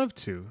 I'd love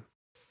to.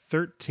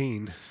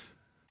 13.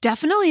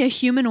 Definitely a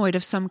humanoid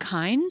of some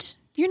kind.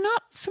 You're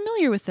not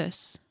familiar with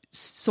this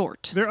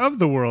sort. They're of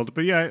the world,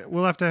 but yeah,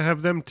 we'll have to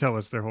have them tell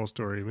us their whole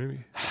story,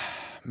 maybe.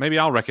 Maybe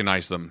I'll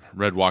recognize them.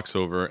 Red walks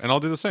over, and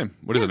I'll do the same.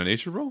 What is it, a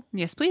nature roll?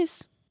 Yes,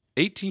 please.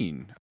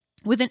 18.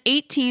 With an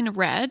 18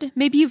 red,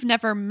 maybe you've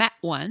never met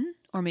one,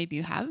 or maybe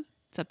you have.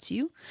 It's up to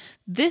you.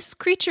 This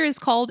creature is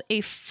called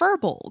a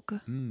furbolg.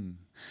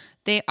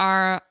 They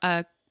are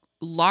a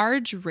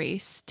large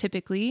race,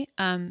 typically.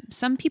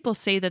 Some people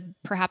say that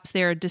perhaps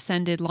they're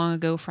descended long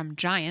ago from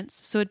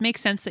giants, so it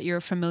makes sense that you're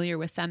familiar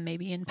with them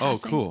maybe in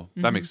passing. Oh, cool.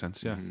 That makes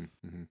sense, yeah.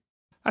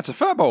 That's a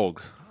furbolg.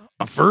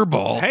 A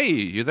furball? Hey,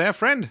 you there,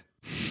 friend?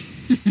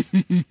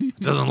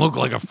 Doesn't look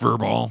like a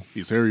furball.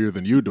 He's hairier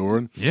than you,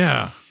 Doran.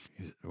 Yeah.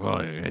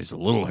 He's a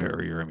little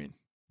hairier. I mean,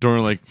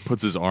 Doran like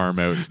puts his arm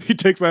out. He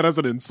takes that as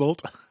an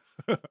insult.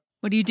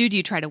 What do you do? Do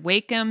you try to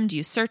wake him? Do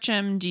you search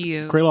him? Do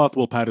you... Kraloth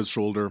will pat his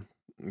shoulder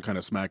and kind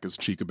of smack his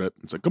cheek a bit.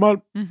 It's like, come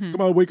on,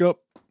 wake up.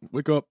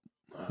 Wake up.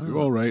 You're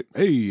all right.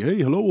 Hey,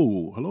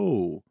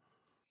 hello.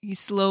 He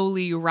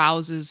slowly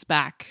rouses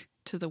back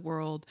to the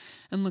world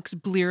and looks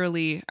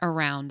blearily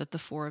around at the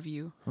four of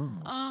you.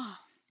 Oh.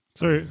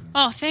 Sorry.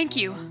 Oh, thank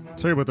you.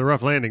 Sorry about the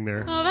rough landing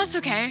there. Oh, that's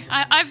okay.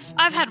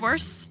 I've had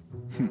worse.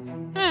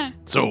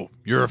 So,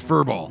 you're a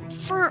furball.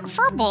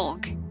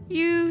 Furbolg.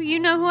 You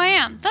know who I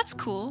am. That's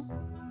cool.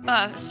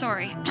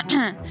 Sorry.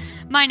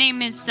 My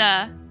name is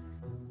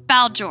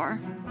Baljor.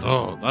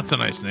 Oh, that's a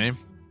nice name.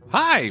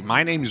 Hi,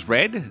 my name's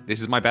Red.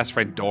 This is my best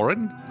friend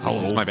Doran. This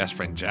Hello. is my best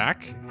friend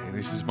Jack. And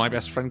this is my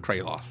best friend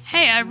Kraloth.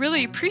 Hey, I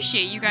really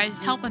appreciate you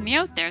guys helping me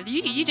out there.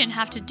 You didn't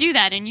have to do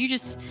that, and you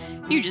just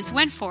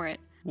went for it.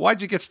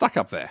 Why'd you get stuck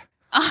up there?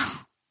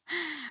 Oh,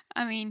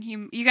 I mean,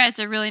 you guys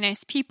are really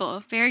nice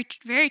people. Very,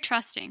 very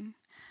trusting.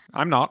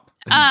 I'm not.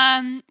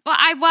 Well,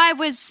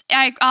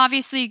 I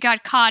obviously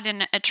got caught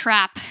in a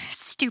trap.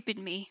 Stupid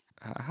me.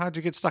 How'd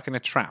you get stuck in a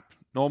trap?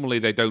 Normally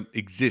they don't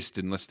exist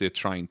unless they're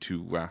trying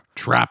to...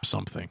 Trap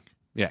something.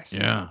 Yes.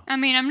 Yeah. I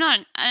mean, I'm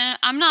not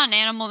an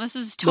animal. This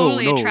is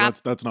totally a trap.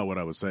 That's not what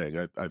I was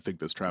saying. I think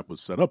this trap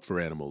was set up for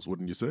animals,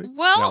 wouldn't you say?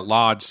 Well,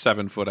 large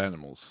 7-foot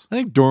animals. I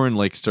think Doran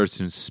like starts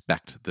to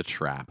inspect the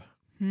trap.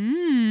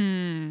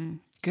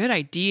 Good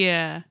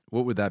idea.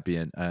 What would that be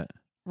in?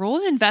 Roll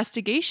an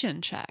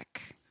investigation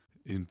check.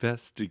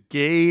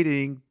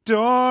 Investigating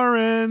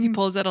Doran. He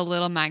pulls out a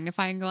little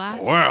magnifying glass.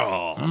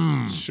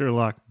 Well,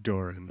 Sherlock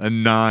Doran. A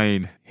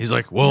 9. He's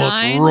like, well,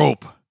 9? it's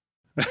rope.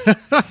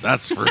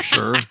 That's for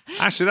sure.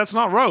 Actually, that's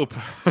not rope.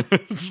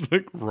 It's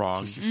like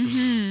wrong.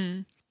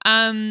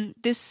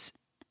 This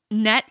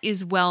net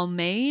is well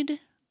made.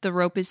 The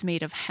rope is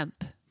made of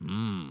hemp.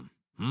 Doran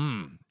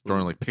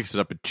like picks it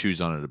up and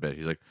chews on it a bit.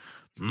 He's like,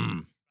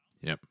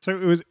 Yep. So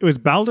it was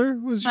Baldur?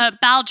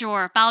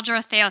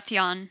 Baljor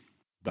Theothon.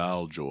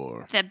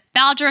 Baljor. The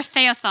Baljor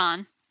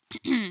Theothon.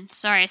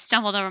 Sorry, I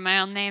stumbled over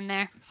my own name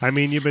there. I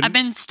mean, I've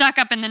been stuck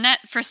up in the net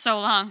for so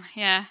long.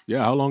 Yeah.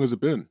 Yeah, how long has it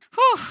been?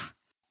 Whew.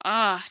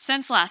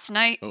 Since last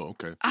night. Oh,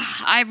 okay.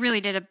 I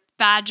really did a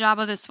bad job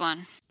of this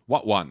one.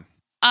 What one?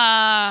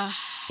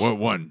 What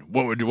one?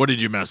 What did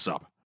you mess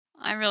up?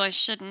 I really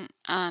shouldn't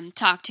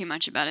talk too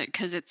much about it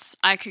because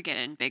I could get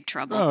in big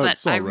trouble. Oh, but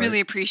it's all I right. really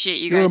appreciate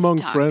you You're guys. among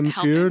friends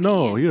helping here. me.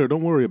 No, here,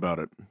 don't worry about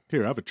it.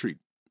 Here, have a treat.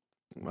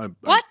 I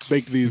What?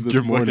 baked these this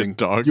Give him like a morning.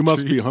 dog You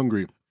must treat. be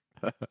hungry.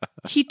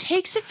 He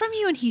takes it from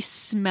you and he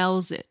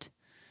smells it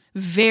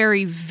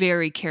very,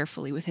 very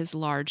carefully with his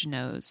large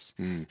nose.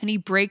 And he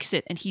breaks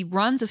it and he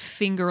runs a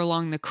finger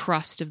along the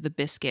crust of the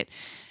biscuit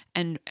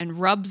and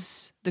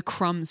rubs the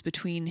crumbs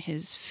between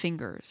his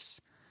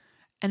fingers.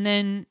 And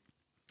then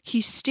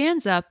he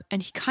stands up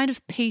and he kind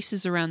of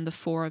paces around the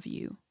four of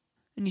you.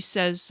 And he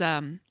says,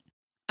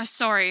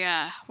 Sorry,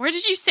 where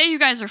did you say you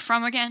guys are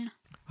from again?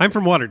 I'm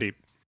from Waterdeep.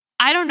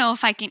 I don't know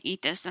if I can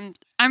eat this.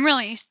 I'm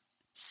really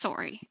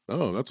sorry.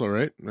 Oh, that's all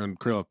right. And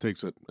Kraloth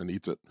takes it and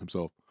eats it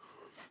himself.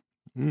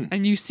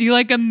 and you see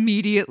like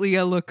immediately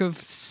a look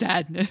of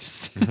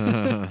sadness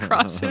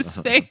across his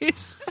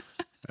face.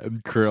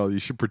 And Krill, you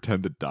should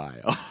pretend to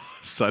die.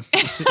 Son.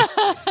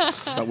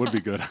 That would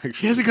be good, actually.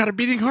 He hasn't got a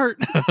beating heart.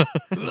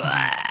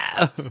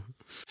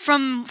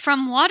 From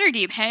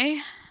Waterdeep,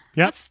 hey?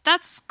 Yep.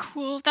 That's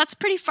cool. That's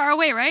pretty far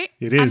away, right?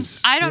 It is.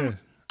 Yeah.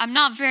 I'm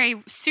not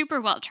very super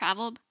well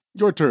traveled.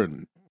 Your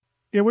turn.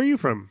 Yeah, where are you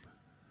from?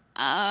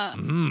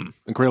 And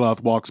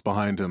Kraloth walks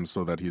behind him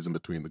so that he's in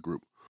between the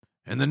group.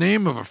 In the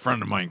name of a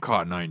friend of mine,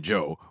 Cotton Eye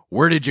Joe,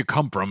 where did you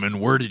come from and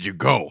where did you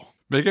go?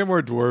 Make it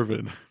more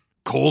dwarven.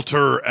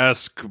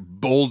 Coulter-esque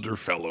boulder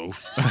fellow.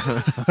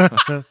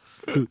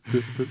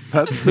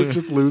 That's it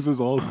just loses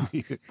all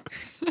meaning.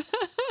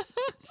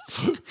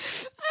 I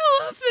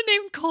love love the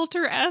name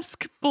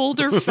Coulter-esque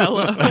Boulder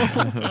Fellow.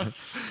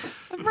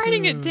 I'm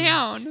writing it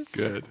down.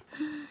 Good.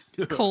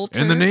 Coulter.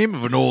 In the name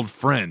of an old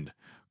friend,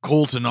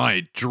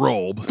 Colton-eyed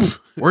Drobe,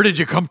 where did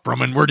you come from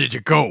and where did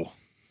you go?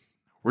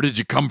 Where did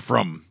you come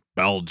from,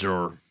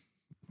 Baljor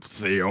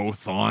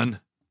Theothon?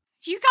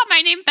 You got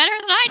my name better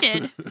than I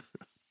did.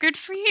 Good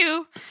for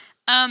you.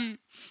 I'm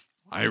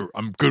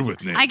good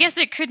with names. I guess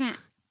it couldn't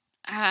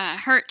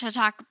hurt to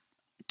talk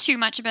too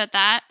much about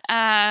that.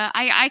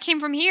 I came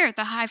from here.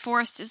 The High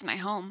Forest is my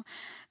home.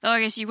 Though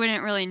I guess you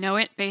wouldn't really know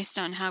it based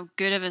on how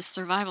good of a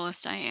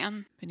survivalist I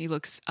am. And he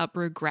looks up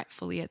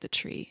regretfully at the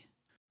tree.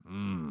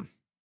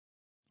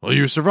 Well,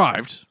 you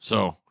survived,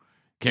 so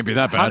can't be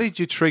that bad. How did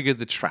you trigger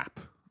the trap?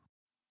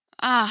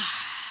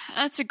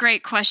 That's a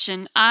great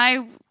question.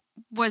 I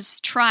was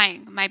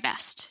trying my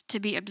best to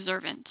be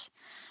observant.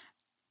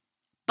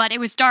 But it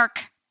was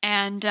dark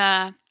and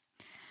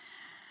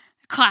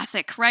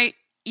classic, right?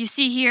 You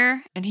see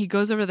here? And he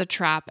goes over to the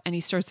trap and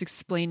he starts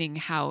explaining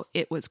how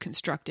it was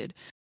constructed.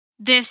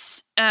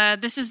 This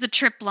is the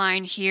trip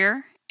line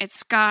here.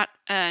 It's got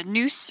a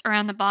noose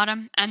around the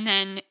bottom, and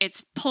then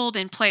it's pulled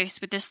in place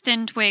with this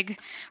thin twig,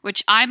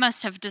 which I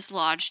must have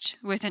dislodged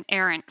with an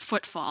errant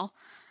footfall.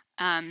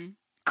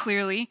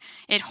 Clearly.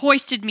 It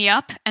hoisted me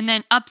up, and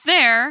then up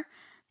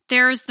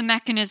there's the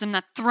mechanism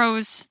that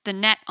throws the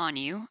net on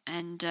you,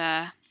 and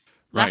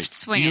left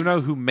swinging. Do you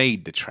know who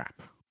made the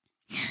trap?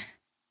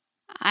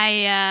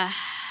 I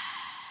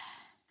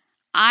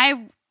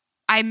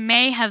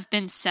may have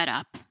been set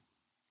up,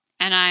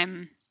 and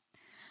I'm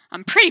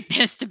pretty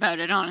pissed about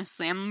it,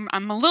 honestly. I'm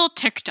a little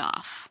ticked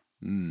off.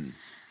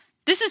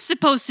 This is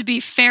supposed to be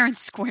fair and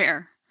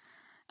square,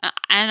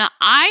 and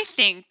I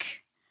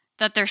think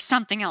that there's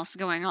something else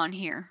going on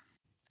here.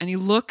 And he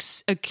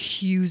looks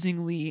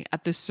accusingly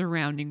at the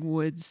surrounding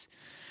woods.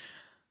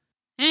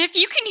 And if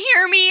you can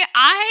hear me,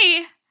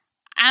 I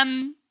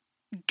am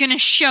gonna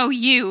show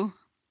you.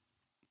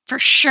 For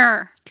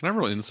sure. Can I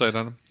roll insight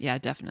on him? Yeah,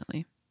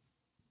 definitely.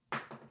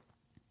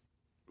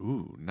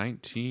 Ooh,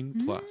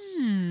 19 plus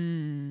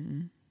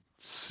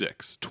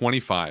 6.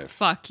 25.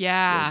 Fuck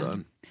yeah. Well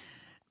done.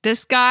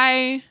 This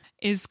guy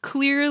is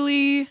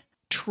clearly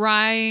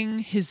trying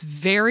his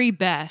very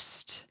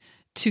best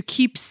to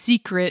keep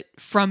secret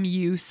from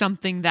you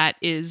something that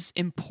is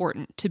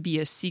important to be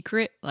a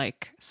secret,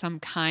 like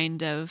some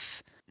kind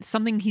of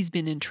something he's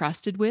been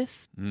entrusted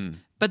with.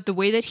 But the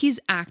way that he's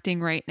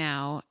acting right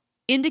now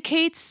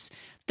indicates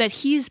that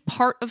he's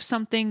part of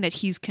something that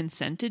he's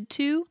consented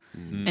to,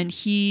 and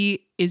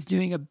he is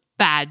doing a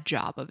bad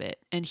job of it,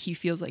 and he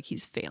feels like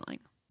he's failing.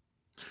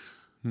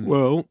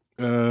 Well,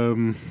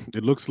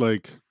 it looks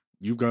like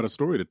you've got a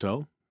story to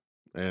tell,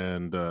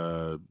 and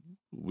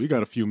we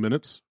got a few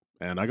minutes,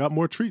 and I got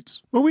more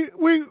treats. Well, we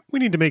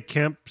need to make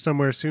camp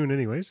somewhere soon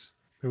anyways.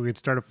 Maybe we could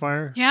start a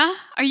fire. Yeah?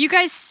 Are you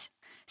guys...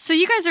 So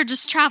you guys are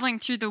just traveling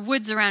through the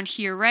woods around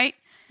here, right?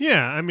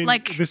 Yeah, I mean,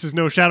 Like, this is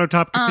no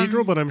Shadowtop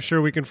Cathedral, but I'm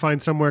sure we can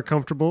find somewhere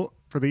comfortable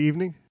for the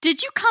evening.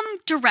 Did you come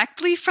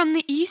directly from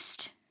the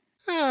east?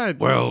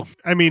 Well,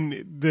 I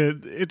mean,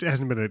 it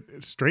hasn't been a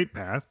straight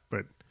path,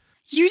 but...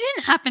 You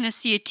didn't happen to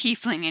see a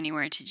tiefling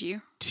anywhere, did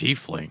you?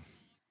 Tiefling?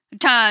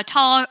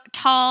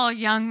 Tall,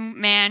 young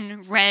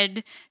man,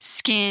 red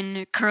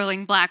skin,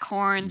 curling black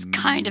horns,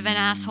 kind of an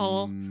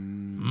asshole.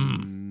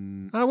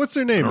 What's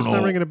their name? It's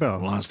not ringing a bell.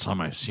 Last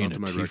time I seen Not a to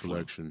my tiefling.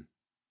 recollection.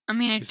 I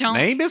mean, His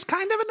name is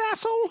kind of an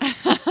asshole?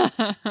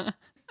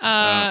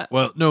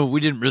 Well, no,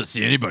 we didn't really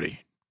see anybody.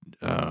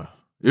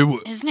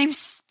 His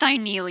name's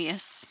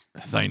Thynelius.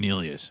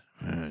 Thynelius.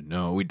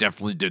 No, we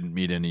definitely didn't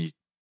meet any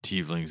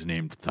tieflings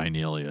named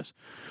Thynelius.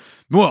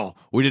 Well,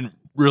 we didn't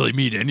really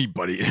meet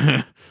anybody.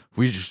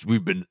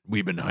 we've been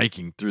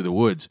hiking through the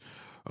woods.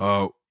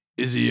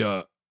 Is he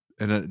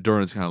And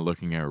Doran's kind of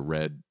looking at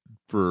Red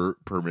for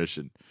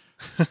permission.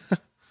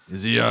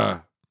 Is he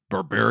a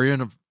barbarian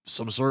of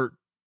some sort?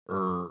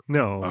 Or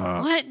no?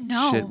 What?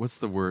 No. Shit, what's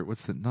the word?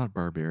 What's the not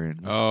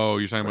barbarian? Oh,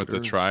 you're talking about the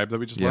tribe that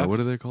we just left? What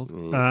are they called?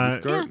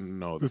 Uthgard?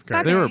 No,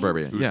 they were a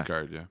barbarian. Yeah.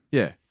 Uthgard,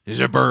 Yeah. Is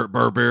it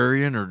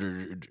barbarian or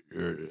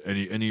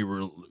any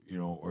you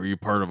know? Are you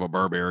part of a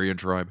barbarian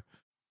tribe?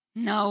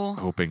 No.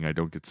 Hoping I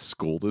don't get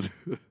scolded.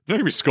 You're not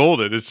gonna be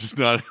scolded. It's just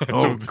not.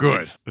 Oh,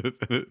 good.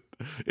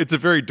 It's a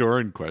very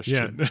Doran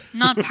question. Yeah.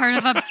 Not part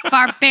of a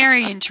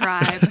barbarian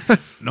tribe.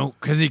 No,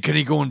 can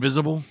he go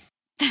invisible?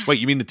 Wait,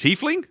 you mean the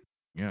tiefling?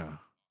 Yeah.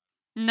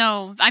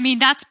 No. I mean,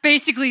 that's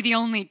basically the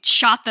only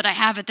shot that I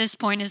have at this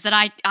point is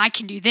that I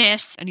can do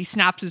this. And he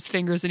snaps his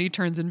fingers and he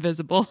turns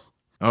invisible.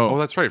 Oh,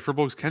 that's right.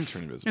 Furbolgs can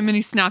turn invisible. And then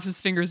he snaps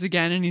his fingers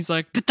again and he's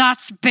like, But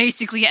that's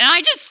basically it. And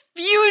I just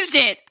used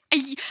it.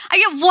 I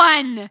get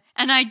one.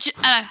 And I just...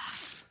 All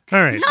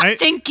right. Not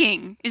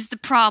thinking is the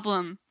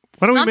problem.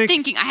 Why don't we not make...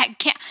 thinking.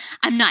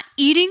 I'm not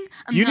eating.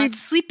 I'm not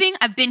sleeping.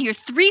 I've been here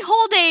 3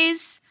 whole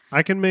days.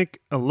 I can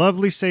make a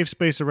lovely safe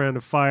space around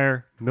a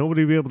fire.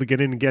 Nobody will be able to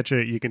get in and get you.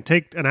 You can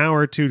take an hour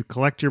or two to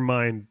collect your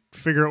mind,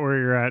 figure out where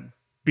you're at,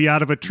 be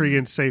out of a tree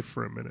and safe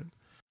for a minute.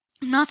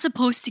 I'm not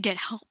supposed to get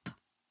help,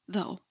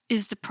 though,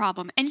 is the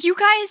problem. And you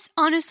guys,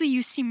 honestly,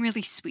 you seem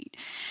really sweet.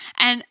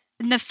 And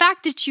And the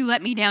fact that you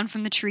let me down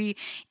from the tree,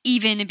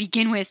 even to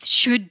begin with,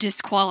 should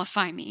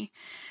disqualify me.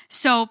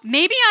 So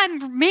maybe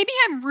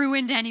I'm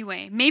ruined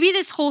anyway. Maybe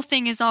this whole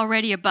thing is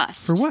already a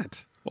bust. For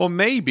what? Or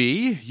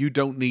maybe you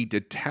don't need to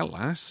tell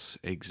us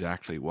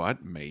exactly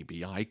what.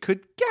 Maybe I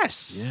could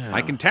guess. Yeah.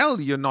 I can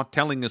tell you're not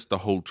telling us the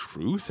whole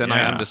truth, and I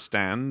Yeah.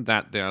 understand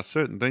that there are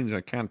certain things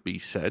that can't be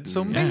said.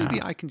 So maybe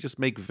I can just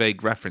make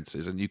vague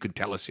references, and you can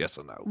tell us yes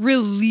or no.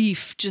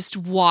 Relief just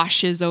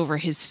washes over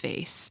his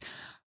face.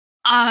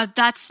 That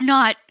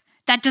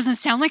doesn't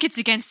sound like it's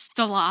against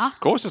the law. Of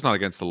course, it's not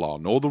against the law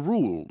nor the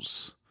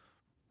rules,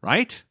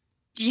 right?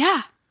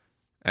 Yeah.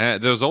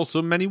 There's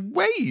also many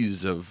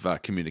ways of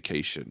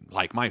communication.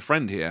 Like my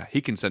friend here,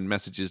 he can send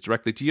messages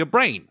directly to your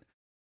brain.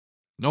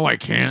 No, I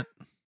can't.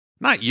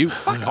 Not you.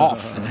 Fuck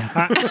off.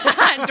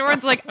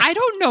 Doran's like, I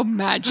don't know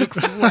magic,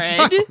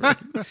 Fred.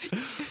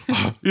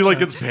 You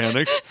like it's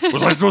panic.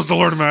 Was I supposed to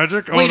learn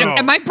magic? Oh, Wait, no.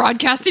 am I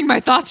broadcasting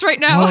my thoughts right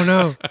now? Oh,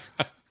 no.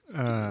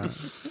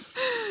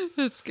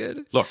 That's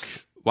good. Look,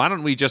 why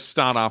don't we just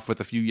start off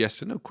with a few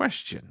yes or no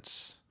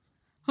questions?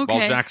 Okay.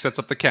 While Jack sets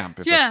up the camp,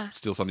 if that's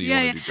still something you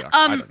want to do, Jack.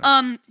 I don't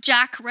know.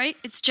 Jack, right?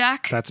 It's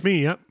Jack. That's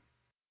me, yep.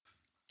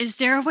 Is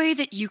there a way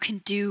that you can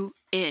do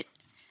it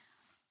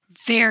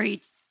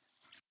very...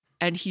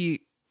 And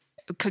he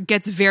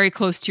gets very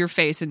close to your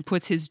face and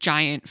puts his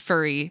giant,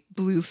 furry,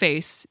 blue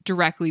face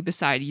directly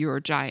beside your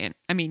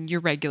your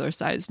regular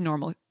size,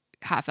 normal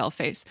half-elf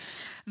face.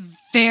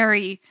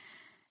 very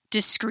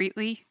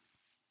discreetly?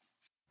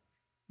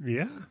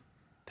 Yeah.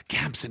 The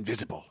camp's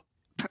invisible.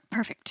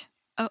 Perfect.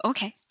 Oh,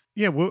 okay.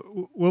 Yeah,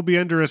 we'll be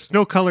under a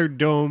snow-colored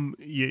dome.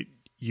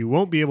 You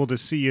won't be able to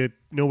see it.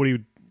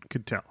 Nobody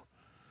could tell.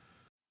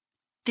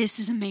 This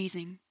is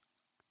amazing.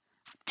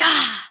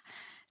 Ah,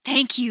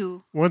 thank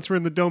you. Once we're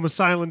in the Dome of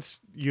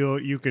Silence,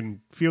 you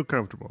can feel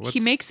comfortable. He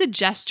makes a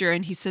gesture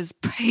and he says,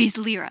 Praise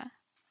Lyra.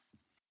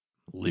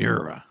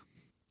 Lyra.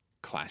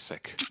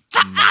 Classic.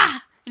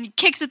 Ah! And he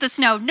kicks at the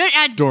snow. No,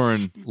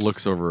 Doran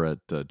looks over at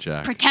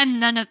Jack.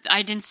 Pretend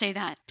I didn't say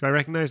that. Do I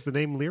recognize the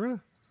name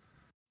Lyra?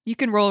 You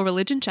can roll a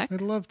religion check.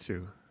 I'd love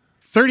to.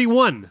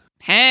 31.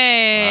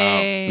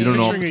 Hey. Wow. You don't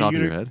know off the Picturing a top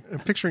of your head? I'm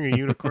picturing a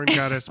unicorn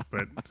goddess,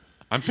 but...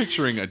 I'm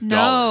picturing a dollar.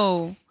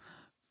 No.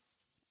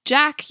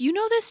 Jack, you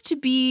know this to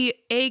be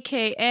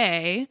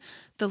AKA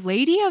the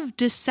Lady of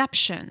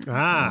Deception.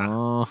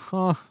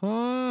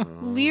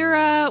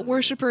 Lyra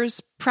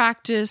worshippers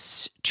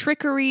practice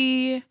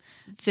trickery.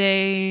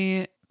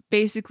 They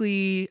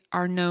basically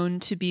are known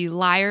to be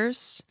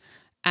liars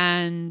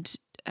and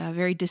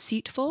very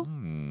deceitful.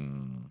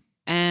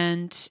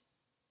 And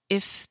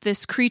if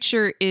this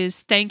creature is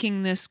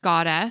thanking this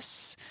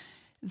goddess,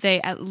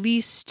 they at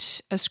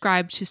least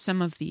ascribe to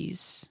some of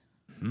these.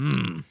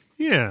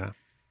 Yeah.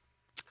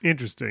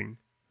 Interesting.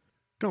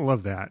 Don't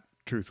love that,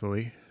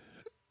 truthfully.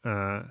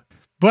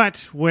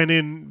 But when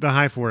in the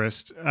High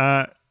Forest,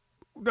 I'm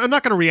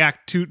not going to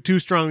react too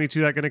strongly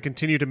to that. Going to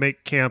continue to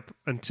make camp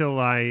until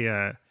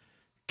I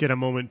get a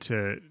moment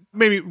to...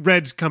 Maybe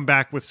Red's come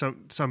back with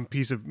some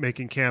piece of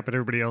making camp and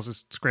everybody else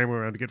is scrambling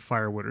around to get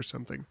firewood or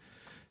something.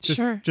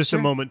 Just a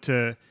moment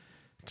to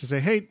say,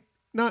 hey,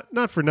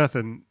 not for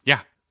nothing.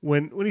 Yeah.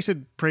 When he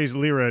said praise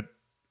Lyra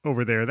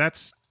over there,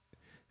 that's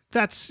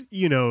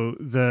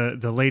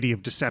the Lady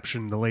of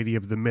Deception, the Lady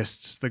of the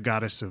Mists, the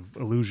Goddess of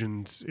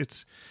Illusions.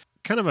 It's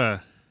kind of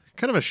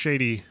a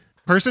shady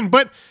person,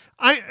 but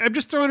I'm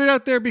just throwing it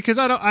out there because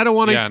I don't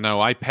want to. Yeah,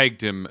 no, I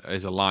pegged him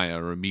as a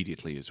liar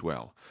immediately as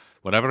well.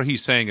 Whatever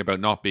he's saying about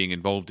not being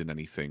involved in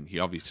anything, he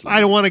obviously... I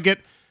don't want to get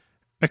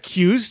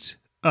accused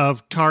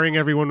of tarring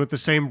everyone with the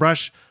same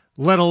brush,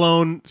 let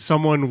alone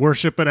someone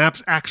worship an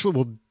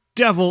actual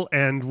devil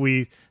and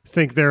we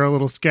think they're a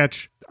little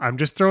sketch. I'm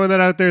just throwing that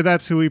out there.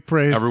 That's who we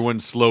praise.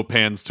 Everyone slow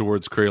pans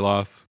towards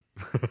Kraloth.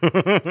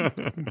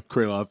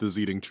 Kraloth is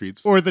eating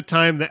treats. Or the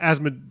time the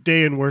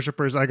Asmodean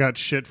worshippers, I got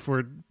shit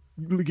for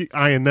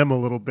eyeing them a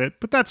little bit,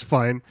 but that's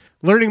fine.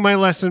 Learning my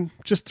lesson,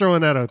 just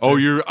throwing that out there. Oh,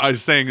 you're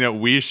saying that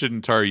we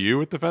shouldn't tar you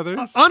with the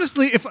feathers?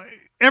 Honestly, if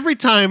every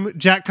time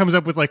Jack comes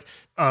up with like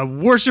a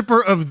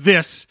worshiper of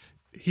this,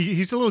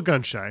 he's a little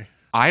gun shy.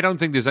 I don't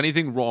think there's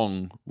anything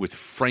wrong with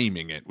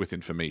framing it with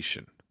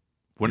information.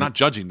 We're not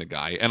judging the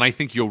guy, and I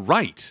think you're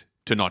right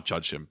to not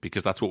judge him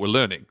because that's what we're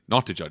learning,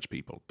 not to judge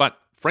people. But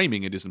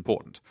framing it is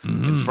important.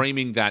 And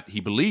framing that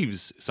he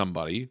believes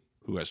somebody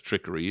who has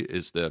trickery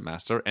is the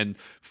master, and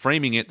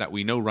framing it that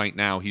we know right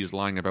now he's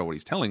lying about what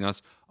he's telling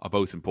us are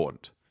both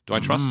important. Do I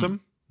trust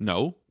him?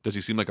 No. Does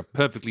he seem like a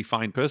perfectly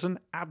fine person?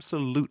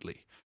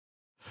 Absolutely.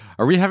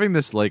 Are we having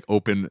this like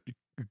open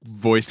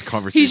voiced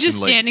conversation? He's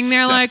just standing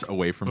there like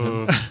away from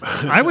him.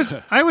 I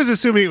was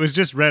assuming it was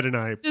just Red and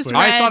I. Just but-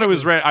 Red. I thought it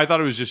was Red. I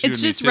thought it was just you It's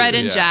and me just too. Red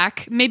and Yeah.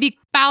 Jack. Maybe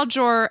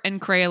Baljor and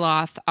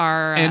Kraloth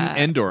are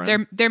And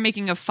Doran. They're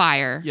making a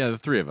fire. Yeah, the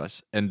three of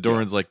us. And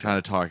Doran's like kind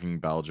of talking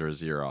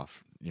Balger's ear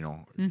off. You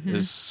know,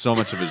 there's so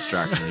much of a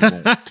distraction he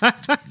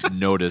won't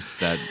notice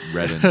that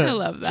Red and I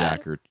love that.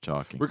 Jack are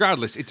talking.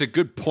 Regardless, it's a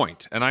good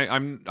point, and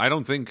I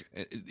don't think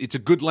it's a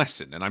good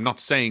lesson. And I'm not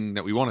saying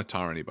that we want to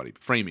tar anybody.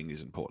 Framing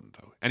is important,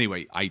 though.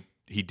 Anyway,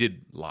 he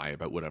did lie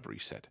about whatever he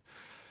said.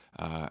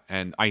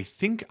 And I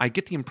think I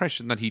get the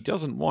impression that he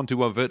doesn't want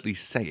to overtly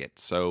say it.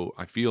 So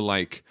I feel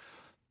like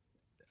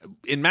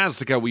in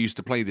Mazdaca, we used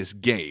to play this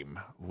game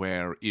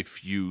where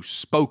if you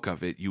spoke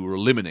of it, you were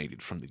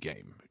eliminated from the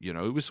game. You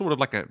know, it was sort of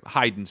like a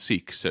hide and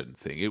seek certain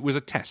thing. It was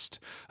a test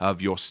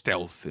of your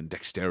stealth and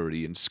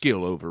dexterity and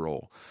skill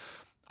overall.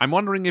 I'm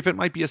wondering if it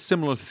might be a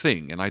similar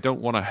thing, and I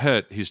don't want to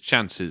hurt his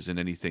chances in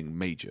anything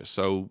major.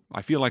 So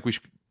I feel like we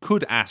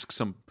could ask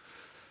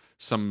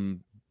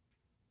some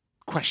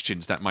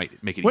questions that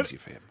might make it easier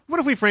for him. What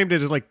if we framed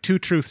it as like 2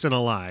 truths and a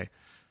lie?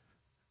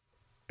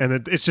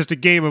 And it's just a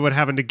game about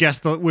having to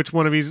guess which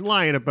one of he's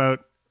lying about.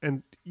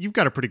 And you've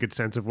got a pretty good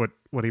sense of what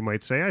he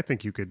might say. I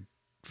think you could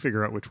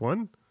figure out which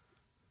one.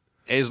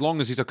 As long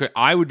as he's okay.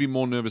 I would be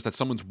more nervous that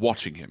someone's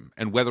watching him.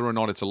 And whether or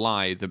not it's a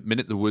lie, the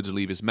minute the words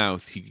leave his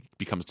mouth, he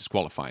becomes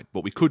disqualified.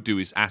 What we could do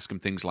is ask him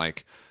things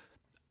like,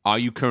 are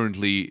you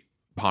currently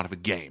part of a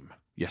game?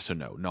 Yes or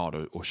no?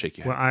 Nod or shake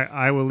your head. Well,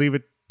 I will leave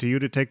it to you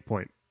to take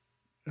point.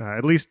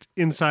 At least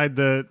inside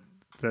the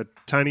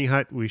tiny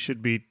hut, we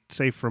should be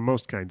safe from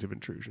most kinds of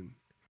intrusion.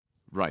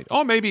 Right.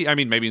 Or maybe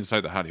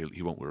inside the hut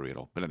he won't worry at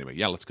all. But anyway,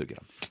 yeah, let's go get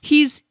him.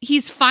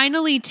 He's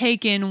finally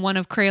taken one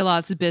of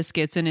Kralot's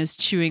biscuits and is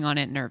chewing on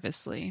it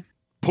nervously.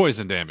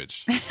 Poison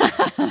damage.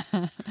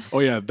 Oh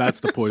yeah,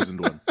 that's the poisoned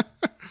one.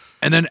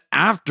 And then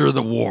after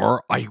the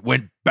war, I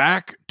went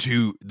back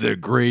to the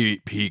Gray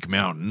Peak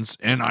Mountains,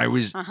 and I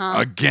was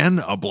again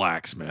a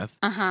blacksmith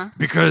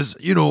because,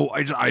 you know,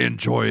 I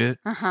enjoy it.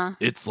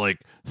 It's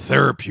like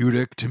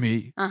therapeutic to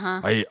me.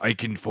 I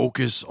can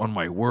focus on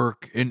my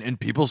work, and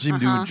people seem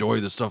to enjoy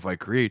the stuff I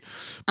create.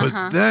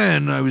 But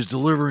then I was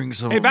delivering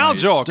some. Hey, of my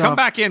Baljo, stuff. come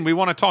back in. We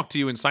want to talk to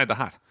you inside the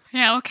hut.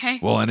 Yeah, okay.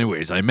 Well,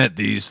 anyways, I met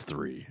these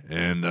 3,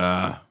 and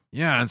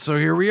and so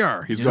here we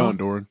are. He's gone,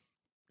 Doran.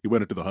 He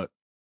went into the hut.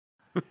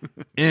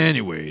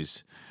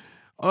 Anyways,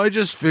 I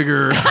just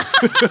figure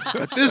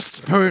at this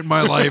point in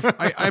my life,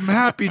 I'm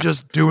happy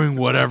just doing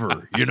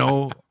whatever, you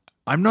know?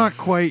 I'm not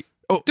quite...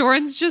 Oh,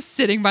 Doran's just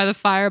sitting by the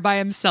fire by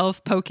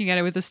himself, poking at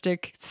it with a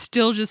stick,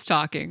 still just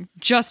talking,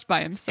 just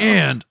by himself.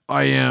 And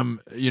I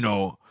am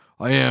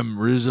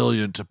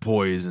resilient to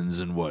poisons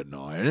and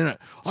whatnot.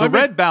 So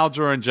Red,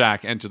 Baljo, and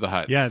Jack enter the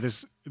hut. Yeah,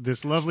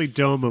 this lovely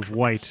dome of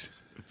white.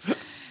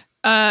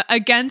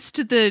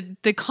 Against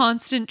the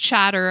constant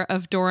chatter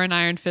of Doran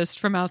Ironfist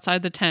from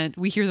outside the tent,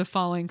 we hear the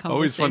following conversation.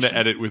 Always fun to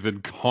edit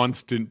within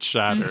constant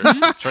chatter.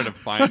 Just trying to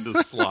find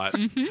a slot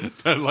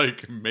that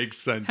like makes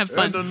sense. Have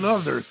fun. And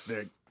another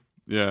thing.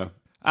 Yeah.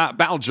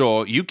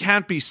 Baljo, you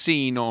can't be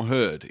seen or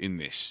heard in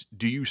this.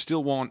 Do you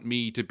still want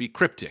me to be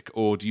cryptic,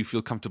 or do you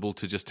feel comfortable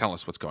to just tell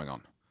us what's going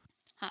on?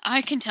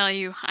 I can tell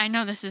you. I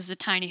know this is a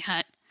tiny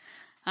hut.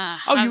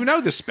 You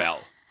know the spell.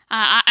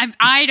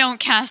 I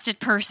don't cast it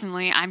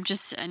personally. I'm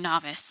just a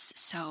novice,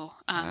 so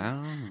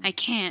I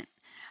can't.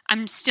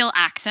 I'm still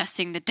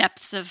accessing the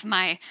depths of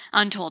my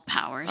untold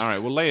powers. All right,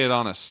 well, lay it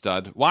on us,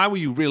 stud. Why were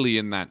you really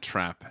in that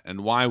trap,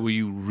 and why were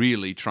you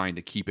really trying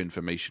to keep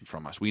information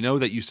from us? We know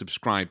that you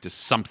subscribe to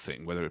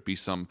something, whether it be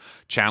some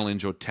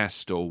challenge or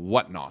test or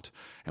whatnot,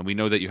 and we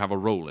know that you have a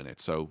role in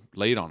it, so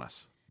lay it on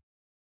us.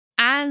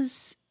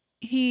 As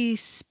he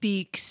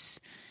speaks,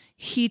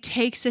 he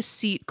takes a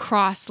seat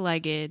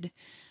cross-legged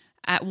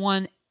at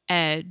one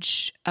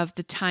edge of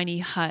the tiny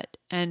hut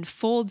and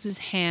folds his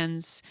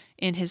hands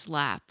in his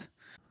lap.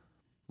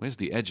 Where's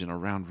the edge in a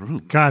round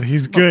room? God,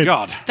 he's good.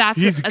 Oh, God.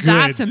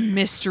 That's a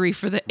mystery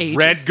for the ages.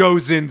 Red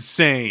goes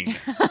insane.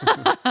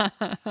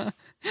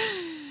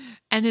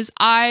 And his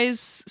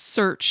eyes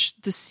search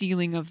the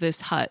ceiling of this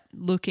hut,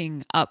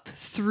 looking up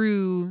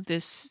through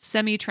this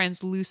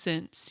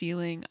semi-translucent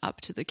ceiling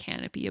up to the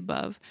canopy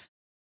above.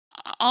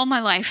 All my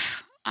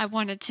life, I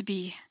wanted to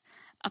be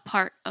a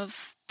part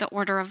of the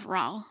Order of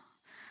Ral.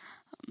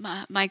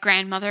 My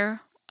grandmother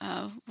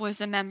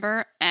was a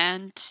member,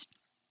 and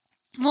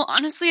well,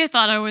 honestly, I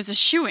thought I was a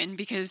shoo-in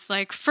because,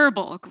 like,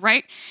 Furbolg,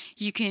 right?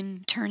 You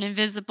can turn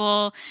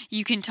invisible.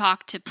 You can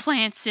talk to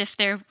plants if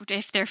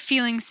they're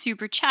feeling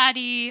super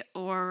chatty,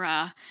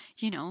 or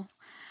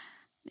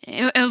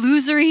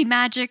illusory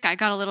magic. I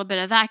got a little bit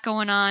of that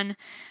going on,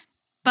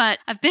 but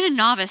I've been a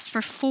novice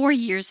for 4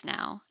 years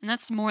now, and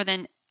that's more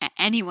than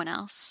anyone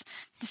else.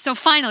 So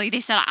finally,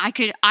 they said I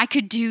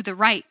could do the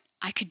right.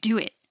 I could do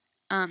it.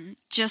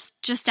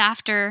 Just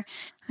after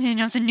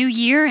the new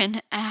year,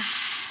 and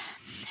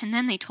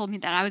then they told me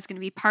that I was going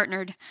to be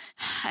partnered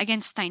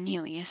against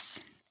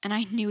Thynelius, and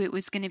I knew it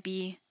was going to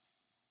be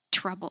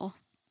trouble.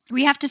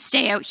 We have to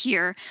stay out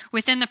here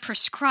within the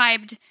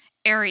prescribed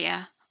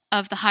area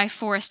of the High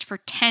Forest for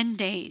 10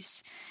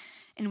 days,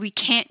 and we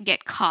can't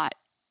get caught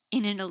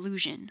in an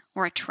illusion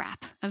or a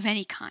trap of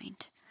any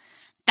kind.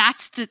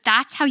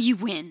 That's how you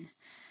win.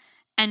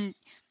 And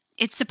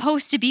it's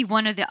supposed to be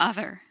one or the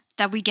other,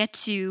 that we get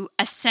to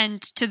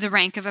ascend to the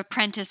rank of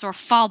apprentice or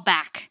fall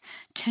back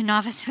to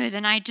novicehood,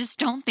 and I just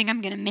don't think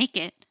I'm going to make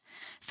it.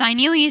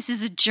 Thynelius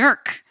is a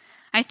jerk.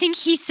 I think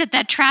he set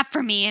that trap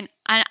for me, and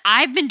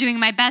I've been doing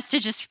my best to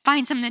just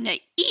find something to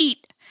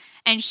eat,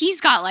 and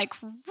he's got, like,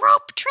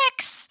 rope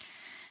tricks.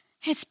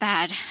 It's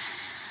bad.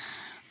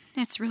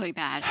 It's really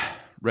bad.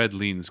 Red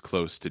leans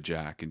close to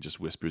Jack and just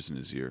whispers in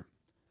his ear,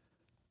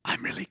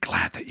 I'm really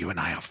glad that you and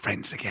I are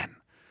friends again.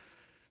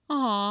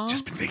 Aww.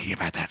 Just been thinking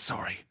about that,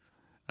 sorry.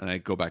 And I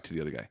go back to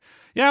the other guy.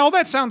 Yeah, well,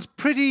 that sounds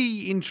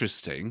pretty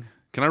interesting.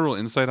 Can I roll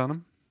insight on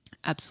him?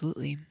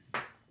 Absolutely.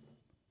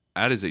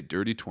 That is a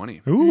dirty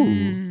 20.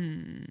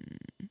 Ooh.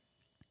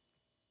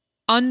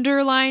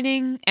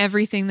 Underlining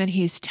everything that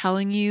he's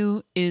telling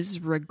you is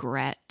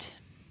regret.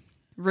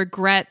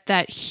 Regret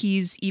that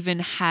he's even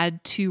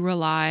had to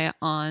rely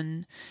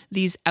on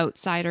these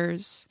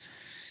outsiders.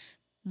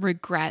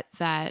 Regret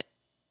that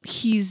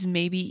he's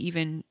maybe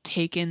even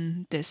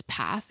taken this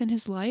path in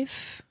his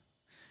life.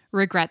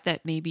 Regret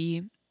that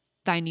maybe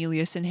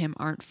Thinelius and him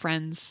aren't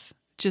friends.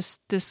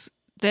 Just this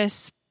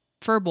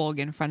Furbolg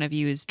in front of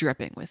you is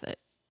dripping with it.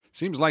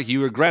 Seems like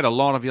you regret a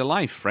lot of your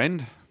life,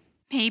 friend.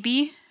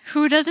 Maybe.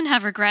 Who doesn't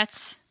have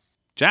regrets?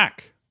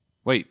 Jack.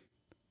 Wait.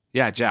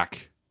 Yeah,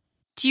 Jack.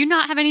 Do you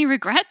not have any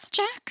regrets,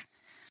 Jack?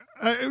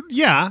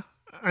 Yeah.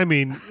 I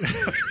mean,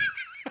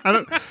 I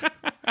don't.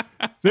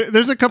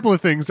 There's a couple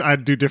of things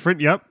I'd do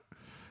different. Yep.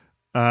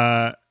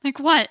 Like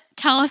what?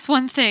 Tell us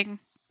one thing.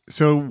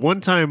 So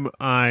one time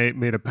I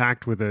made a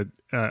pact with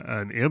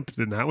an imp,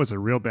 and that was a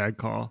real bad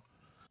call.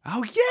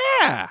 Oh,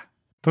 yeah.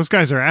 Those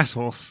guys are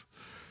assholes.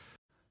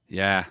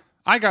 Yeah.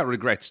 I got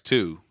regrets,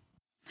 too.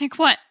 Like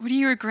what? What do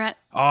you regret?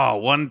 Oh,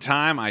 one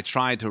time I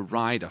tried to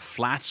ride a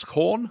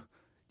flatscorn.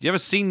 You ever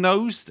seen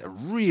those? They're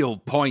real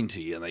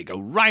pointy, and they go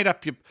right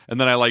up your... And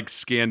then I,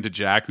 scan to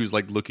Jack, who's,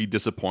 looking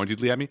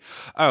disappointedly at me.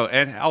 Oh,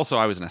 and also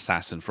I was an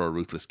assassin for a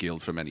ruthless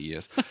guild for many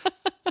years.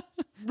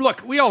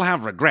 Look, we all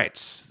have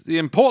regrets. The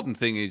important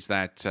thing is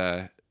that,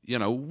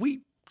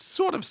 we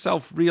sort of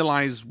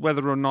self-realize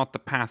whether or not the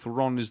path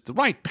we're on is the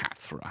right path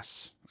for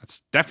us.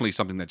 That's definitely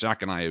something that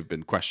Jack and I have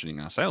been questioning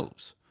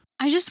ourselves.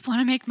 I just want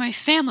to make my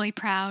family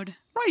proud.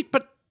 Right,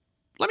 but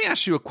let me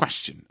ask you a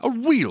question. A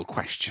real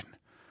question.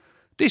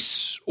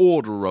 This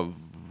Order of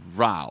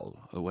Vral,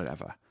 or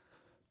whatever,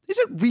 is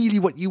it really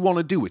what you want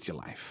to do with your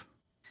life?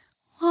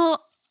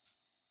 Well,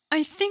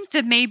 I think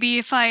that maybe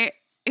if I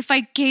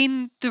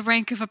gain the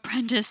rank of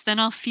apprentice, then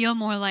I'll feel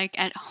more like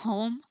at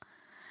home.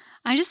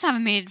 I just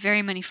haven't made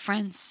very many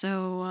friends,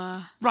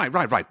 so... Right.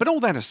 But all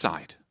that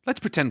aside, let's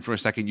pretend for a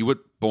second you were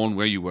born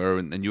where you were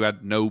and you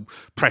had no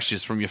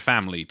pressures from your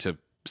family to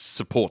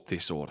support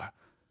this order.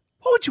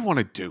 What would you want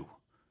to do?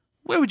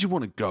 Where would you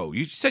want to go?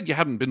 You said you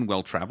hadn't been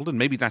well-traveled, and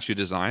maybe that's your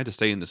desire to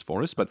stay in this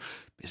forest, but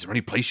is there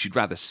any place you'd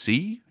rather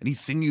see?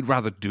 Anything you'd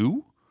rather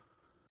do?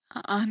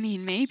 I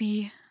mean,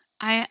 maybe.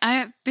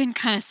 I've been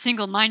kind of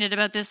single-minded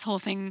about this whole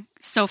thing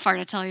so far,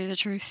 to tell you the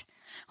truth.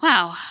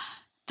 Wow,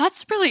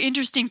 that's a really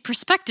interesting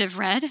perspective,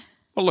 Red.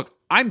 Well, look,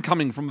 I'm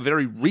coming from a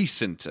very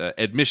recent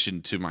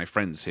admission to my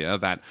friends here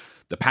that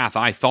the path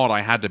I thought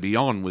I had to be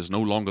on was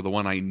no longer the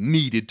one I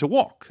needed to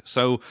walk.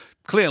 So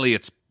clearly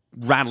it's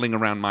rattling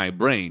around my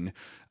brain.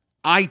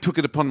 I took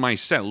it upon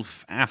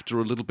myself, after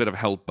a little bit of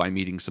help by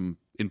meeting some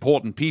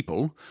important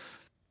people,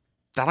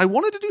 that I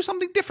wanted to do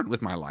something different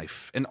with my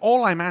life. And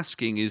all I'm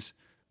asking is,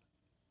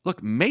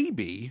 look,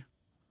 maybe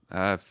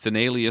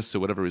Thinelius, or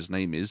whatever his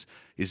name is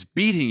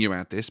beating you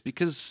at this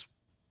because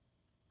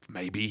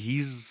maybe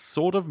he's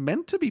sort of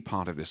meant to be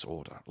part of this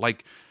order.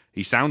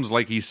 He sounds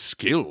like he's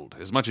skilled.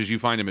 As much as you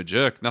find him a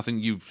jerk, nothing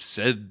you've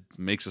said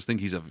makes us think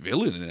he's a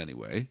villain in any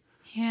way.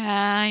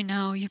 Yeah, I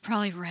know. You're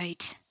probably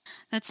right.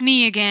 That's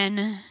me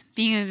again,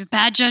 being a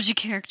bad judge of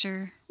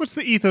character. What's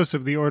the ethos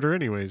of the order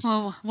anyways?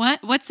 Well,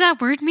 what's that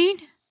word mean?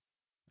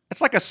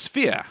 It's like a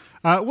sphere.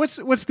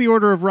 What's the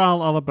Order of Vral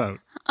all about?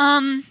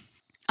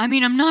 I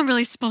mean, I'm not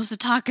really supposed to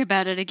talk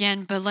about it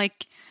again, but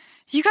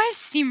you guys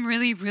seem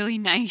really, really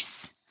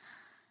nice.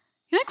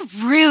 You look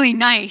really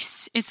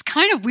nice. It's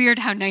kind of weird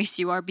how nice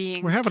you are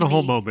being. We're having a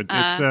whole moment.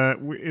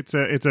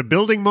 It's a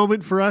building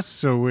moment for us.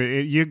 So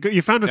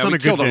you found us on a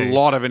good day. We killed a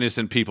lot of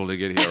innocent people to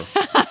get here.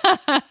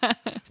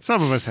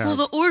 Some of us have. Well,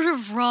 the Order of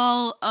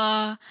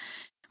Vral,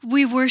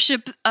 we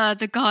worship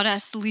the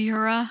goddess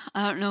Lyra.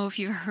 I don't know if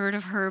you've heard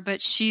of her,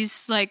 but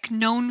she's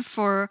known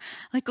for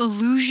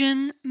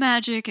illusion,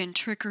 magic, and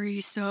trickery.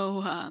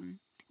 So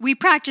we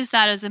practice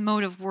that as a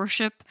mode of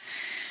worship.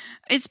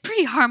 It's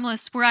pretty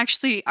harmless.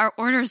 Our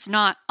order's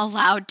not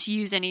allowed to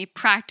use any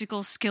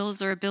practical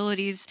skills or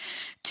abilities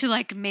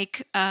to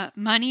make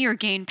money or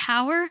gain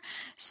power.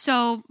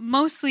 So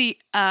mostly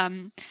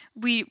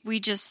we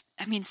just,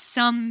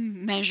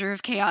 some measure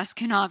of chaos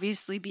can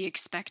obviously be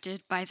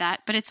expected by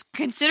that, but it's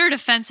considered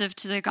offensive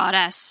to the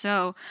goddess.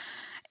 So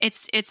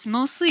it's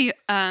mostly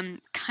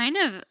kind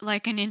of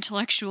like an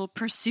intellectual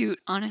pursuit,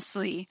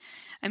 honestly.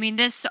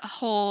 This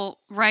whole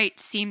rite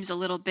seems a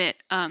little bit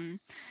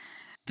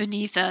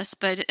beneath us,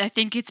 but I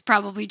think it's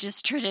probably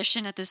just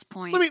tradition at this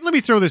point. Let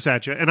me throw this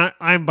at you, and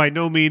I'm by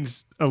no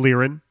means a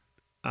Lyran,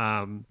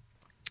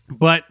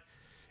 but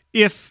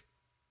if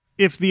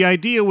the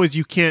idea was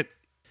you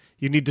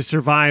need to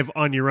survive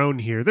on your own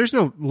here, there's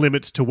no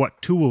limits to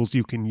what tools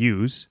you can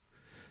use,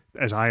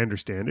 as I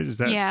understand it. Is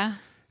that yeah?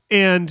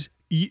 And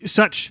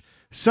such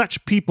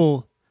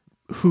people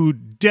who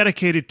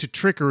dedicated to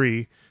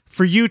trickery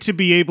for you to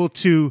be able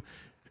to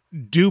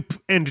dupe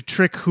and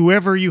trick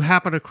whoever you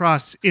happen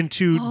across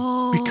into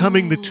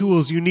becoming the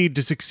tools you need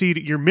to succeed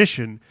at your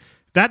mission,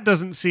 that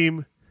doesn't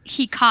seem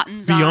he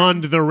cottons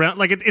beyond on. the realm.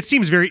 Like it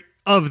seems very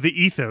of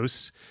the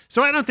ethos.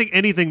 So I don't think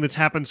anything that's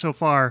happened so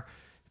far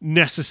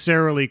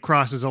necessarily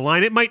crosses a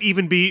line. It might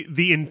even be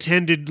the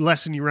intended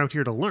lesson you're out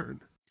here to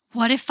learn.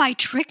 What if I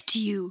tricked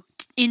you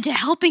into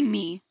helping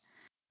me?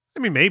 I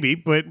mean, maybe,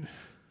 but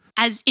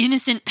as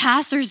innocent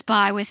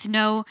passersby with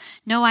no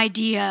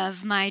idea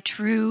of my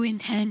true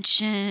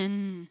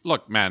intention.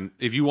 Look, man,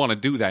 if you want to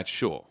do that,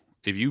 sure.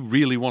 If you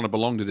really want to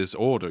belong to this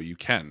order, you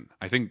can.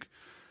 I think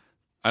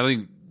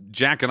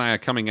Jack and I are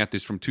coming at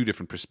this from two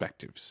different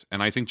perspectives,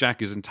 and I think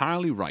Jack is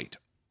entirely right.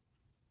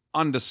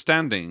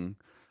 Understanding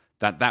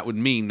that would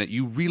mean that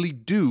you really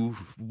do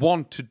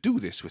want to do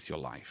this with your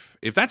life.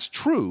 If that's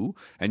true,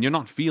 and you're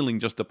not feeling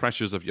just the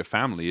pressures of your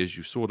family as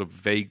you sort of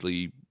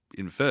vaguely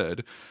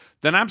inferred,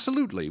 then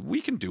absolutely,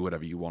 we can do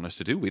whatever you want us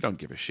to do. We don't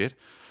give a shit.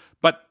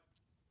 But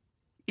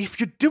if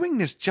you're doing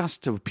this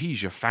just to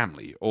appease your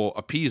family or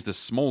appease the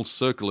small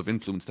circle of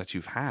influence that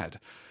you've had,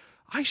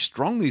 I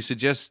strongly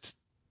suggest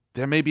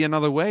there may be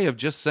another way of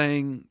just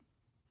saying,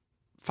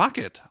 fuck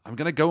it, I'm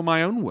going to go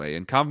my own way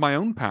and carve my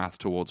own path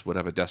towards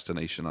whatever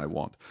destination I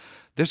want.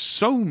 There's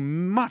so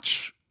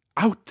much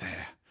out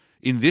there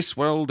in this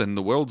world and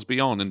the worlds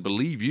beyond, and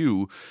believe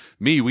you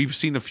me, we've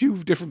seen a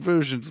few different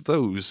versions of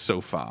those so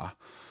far.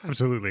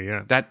 Absolutely,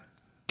 yeah. That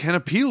can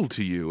appeal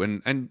to you,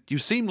 and you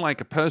seem like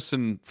a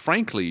person,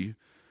 frankly,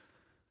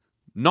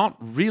 not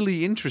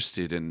really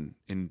interested in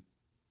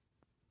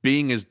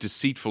being as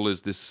deceitful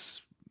as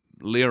this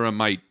Lyra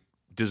might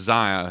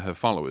desire her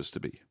followers to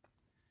be.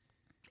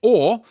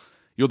 Or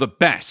you're the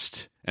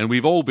best, and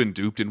we've all been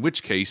duped, in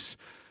which case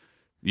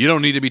you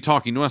don't need to be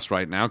talking to us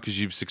right now because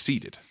you've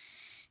succeeded.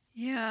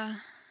 Yeah.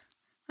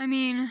 I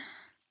mean,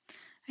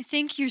 I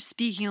think you're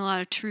speaking a lot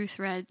of truth,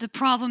 Red. The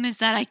problem is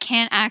that I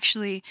can't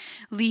actually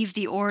leave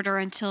the order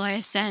until I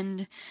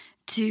ascend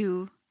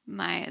to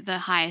the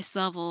highest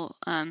level,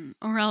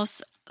 or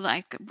else,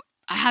 like,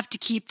 I have to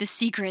keep the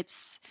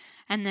secrets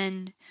and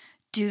then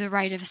do the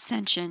rite of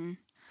ascension.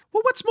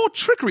 Well, what's more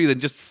trickery than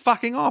just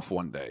fucking off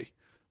one day?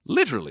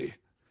 Literally.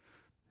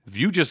 If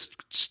you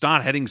just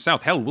start heading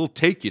south, hell, we'll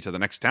take you to the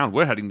next town.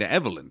 We're heading to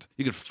Everland.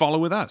 You can follow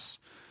with us.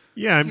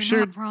 Yeah, I'm You're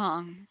sure. not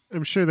wrong.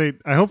 I'm sure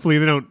hopefully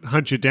they don't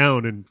hunt you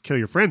down and kill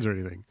your friends or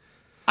anything.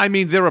 I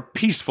mean, they're a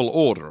peaceful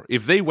order.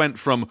 If they went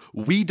from,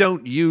 we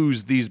don't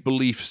use these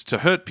beliefs to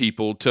hurt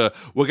people, to,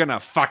 we're going to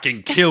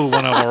fucking kill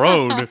one of our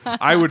own,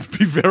 I would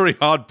be very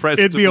hard-pressed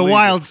It'd to be a believe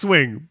wild it.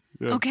 swing.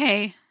 Yeah.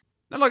 Okay.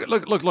 Now,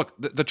 look.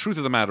 The truth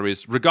of the matter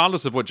is,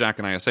 regardless of what Jack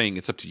and I are saying,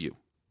 it's up to you.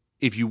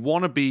 If you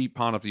want to be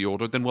part of the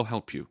order, then we'll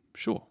help you.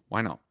 Sure,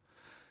 why not?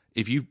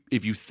 If you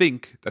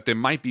think that there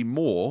might be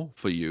more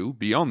for you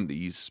beyond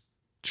these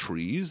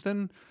trees,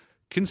 then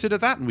consider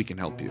that and we can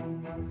help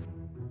you.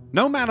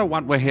 No matter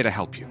what, we're here to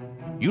help you.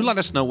 You let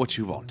us know what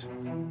you want.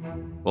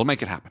 We'll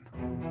make it happen.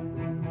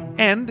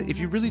 And if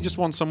you really just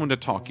want someone to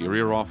talk your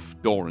ear off,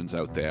 Doran's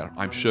out there,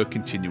 I'm sure,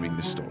 continuing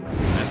the story.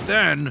 And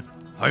then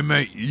I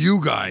met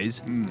you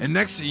guys, and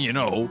next thing you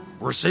know,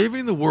 we're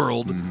saving the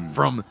world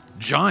from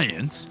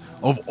giants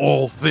of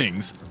all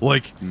things.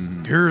 Like,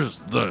 here's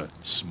the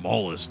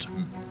smallest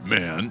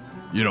man,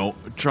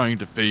 trying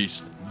to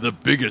face the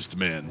biggest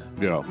man.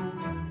 Yeah.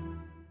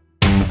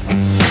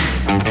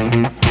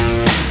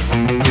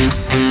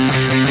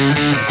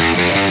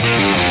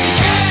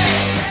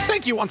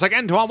 Thank you once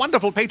again to our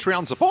wonderful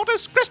Patreon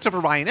supporters, Christopher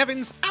Ryan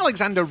Evans,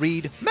 Alexander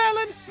Reed,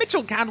 Merlin,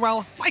 Mitchell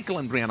Cadwell, Michael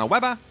and Brianna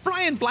Weber,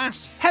 Brian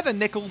Blass, Heather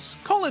Nichols,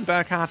 Colin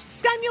Burkhart,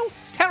 Daniel,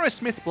 Kara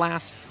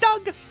Smith-Blass,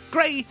 Doug,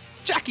 Gray,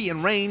 Jackie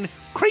and Rain,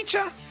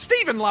 Creature,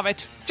 Stephen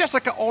Lovett,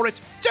 Jessica Orrit,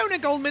 Jonah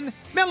Goldman,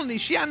 Melanie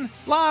Xian,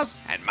 Lars,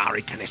 and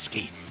Mari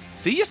Kaniski.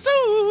 See you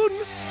soon!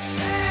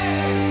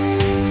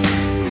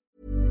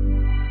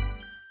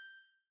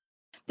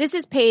 This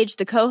is Paige,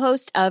 the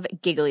co-host of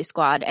Giggly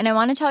Squad, and I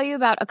want to tell you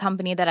about a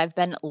company that I've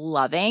been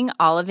loving,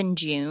 Olive &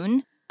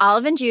 June.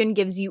 Olive & June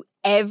gives you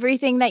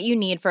everything that you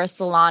need for a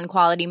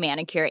salon-quality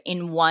manicure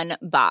in one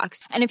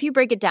box. And if you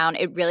break it down,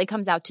 it really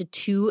comes out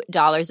to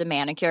 $2 a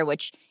manicure,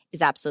 which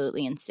is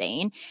absolutely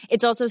insane.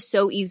 It's also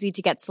so easy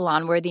to get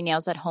salon-worthy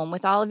nails at home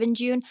with Olive &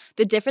 June.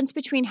 The difference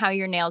between how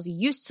your nails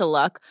used to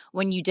look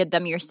when you did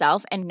them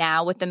yourself and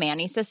now with the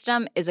Mani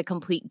system is a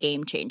complete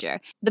game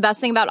changer. The best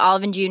thing about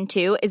Olive & June,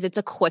 too, is it's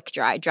a quick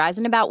dry. Dries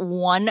in about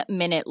 1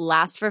 minute,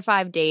 lasts for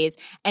 5 days,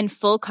 and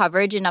full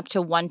coverage in up to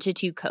 1 to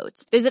 2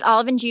 coats. Visit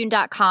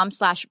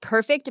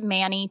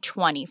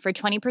oliveandjune.com/perfectmani20 for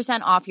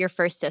 20% off your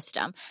first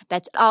system.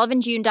 That's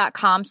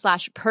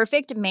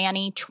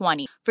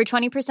oliveandjune.com/perfectmani20 for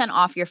 20%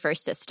 off your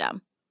first system.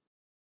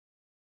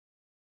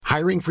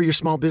 Hiring for your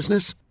small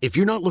business? If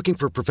you're not looking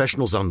for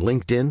professionals on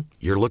LinkedIn,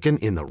 you're looking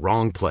in the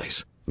wrong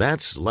place.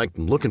 That's like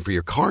looking for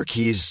your car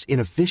keys in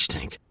a fish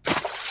tank.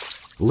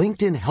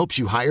 LinkedIn helps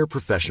you hire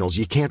professionals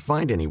you can't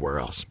find anywhere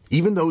else,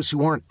 even those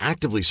who aren't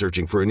actively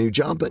searching for a new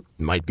job but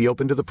might be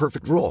open to the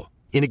perfect role.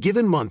 In a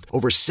given month,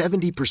 over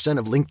 70%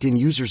 of LinkedIn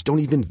users don't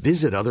even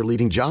visit other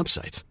leading job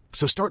sites.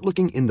 So start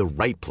looking in the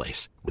right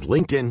place. With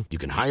LinkedIn, you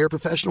can hire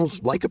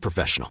professionals like a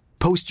professional.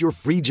 Post your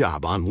free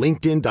job on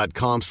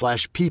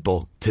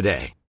linkedin.com/people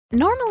today.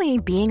 Normally,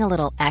 being a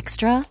little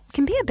extra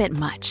can be a bit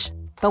much.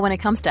 But when it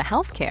comes to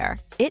healthcare,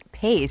 it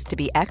pays to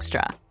be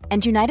extra.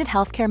 And United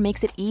Healthcare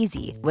makes it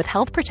easy with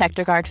Health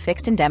Protector Guard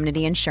fixed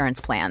indemnity insurance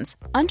plans.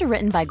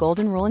 Underwritten by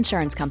Golden Rule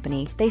Insurance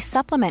Company, they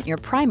supplement your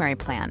primary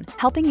plan,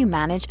 helping you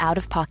manage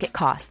out-of-pocket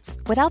costs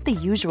without the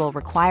usual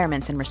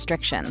requirements and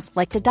restrictions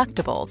like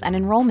deductibles and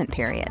enrollment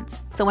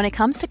periods. So when it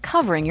comes to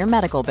covering your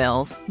medical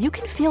bills, you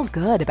can feel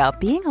good about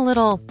being a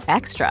little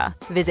extra.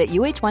 Visit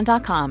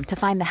UH1.com to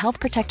find the Health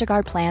Protector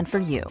Guard plan for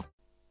you.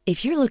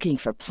 If you're looking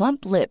for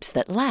plump lips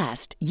that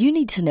last, you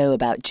need to know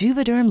about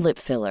Juvederm lip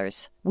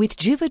fillers. With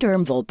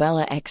Juvederm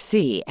Volbella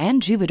XC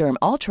and Juvederm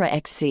Ultra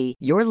XC,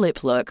 your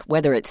lip look,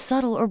 whether it's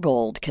subtle or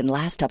bold, can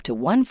last up to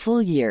 1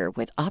 full year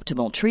with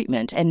optimal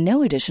treatment and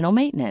no additional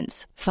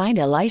maintenance. Find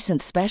a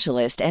licensed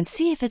specialist and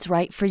see if it's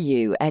right for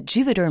you at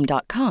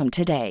Juvederm.com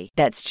today.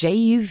 That's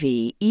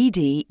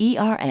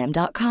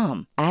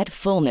JUVEDERM.com. Add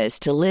fullness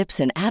to lips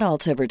in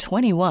adults over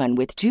 21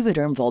 with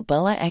Juvederm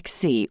Volbella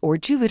XC or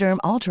Juvederm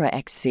Ultra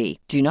XC.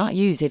 Do not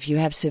use if you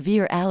have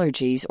severe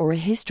allergies or a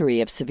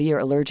history of severe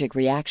allergic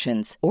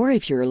reactions, or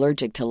if you're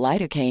allergic to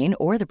lidocaine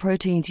or the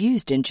proteins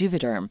used in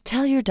Juvederm.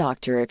 Tell your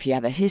doctor if you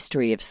have a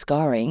history of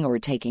scarring or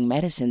taking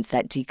medicines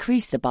that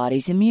decrease the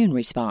body's immune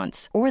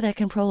response or that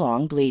can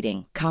prolong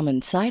bleeding.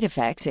 Common side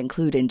effects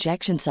include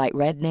injection site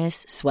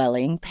redness,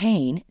 swelling,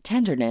 pain,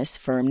 tenderness,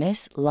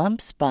 firmness,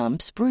 lumps,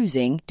 bumps,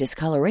 bruising,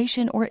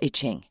 discoloration, or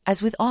itching.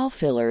 As with all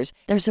fillers,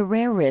 there's a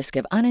rare risk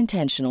of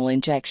unintentional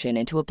injection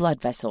into a blood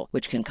vessel,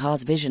 which can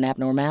cause vision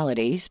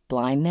abnormalities,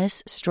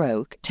 blindness,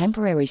 stroke,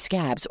 temporary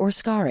scabs, or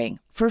scarring.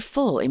 For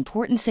full,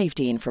 important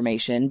safety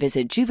information,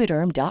 visit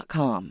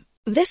Juvederm.com.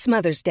 This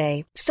Mother's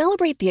Day,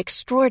 celebrate the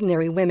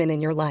extraordinary women in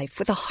your life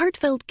with a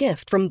heartfelt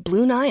gift from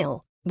Blue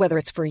Nile. Whether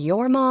it's for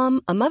your mom,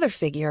 a mother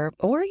figure,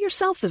 or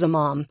yourself as a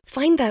mom,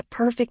 find that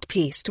perfect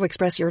piece to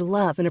express your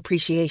love and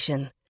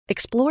appreciation.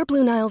 Explore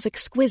Blue Nile's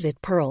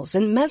exquisite pearls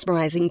and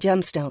mesmerizing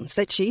gemstones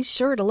that she's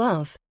sure to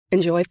love.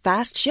 Enjoy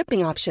fast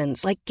shipping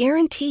options like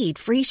guaranteed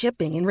free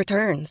shipping and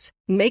returns.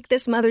 Make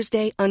this Mother's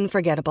Day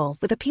unforgettable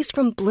with a piece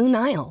from Blue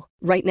Nile.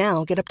 Right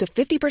now, get up to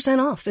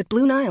 50% off at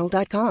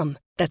BlueNile.com.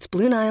 That's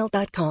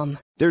BlueNile.com.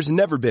 There's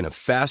never been a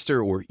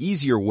faster or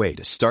easier way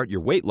to start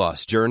your weight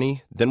loss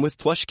journey than with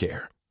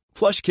PlushCare.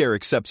 PlushCare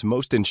accepts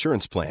most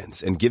insurance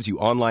plans and gives you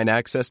online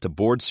access to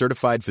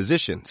board-certified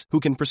physicians who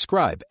can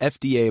prescribe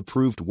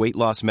FDA-approved weight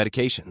loss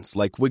medications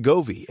like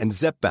Wegovy and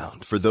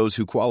Zepbound for those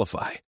who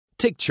qualify.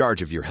 Take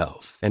charge of your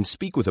health and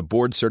speak with a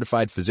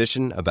board-certified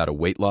physician about a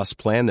weight loss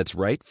plan that's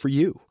right for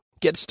you.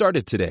 Get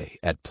started today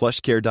at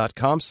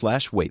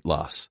plushcare.com/weight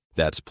loss.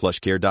 That's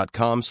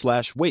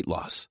plushcare.com/weight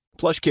loss.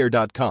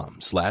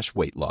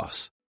 plushcare.com/weight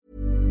loss.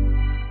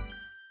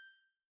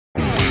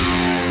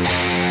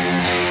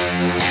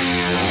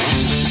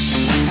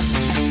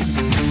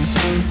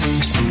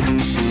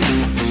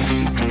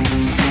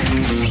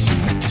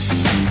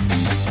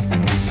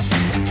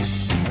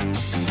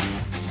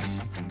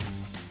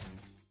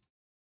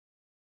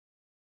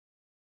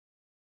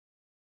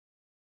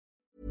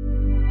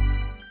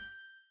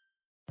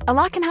 A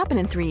lot can happen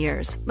in 3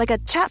 years, like a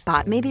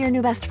chatbot may be your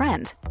new best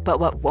friend. But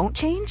what won't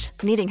change?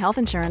 Needing health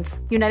insurance.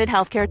 United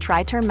Healthcare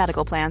Tri-Term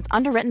Medical Plans,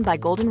 underwritten by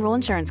Golden Rule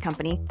Insurance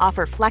Company,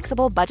 offer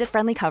flexible,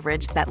 budget-friendly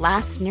coverage that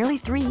lasts nearly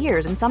 3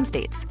 years in some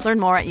states. Learn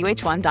more at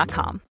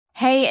UH1.com.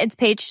 Hey, it's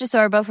Paige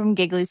DeSorbo from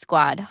Giggly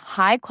Squad.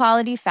 High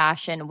quality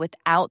fashion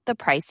without the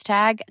price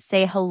tag.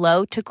 Say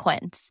hello to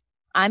Quince.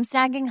 I'm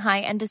snagging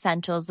high-end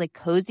essentials like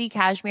cozy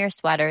cashmere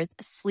sweaters,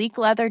 sleek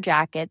leather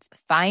jackets,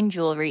 fine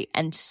jewelry,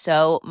 and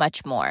so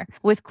much more.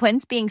 With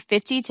Quince being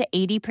 50 to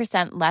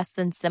 80% less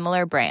than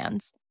similar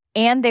brands.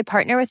 And they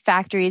partner with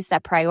factories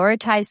that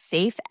prioritize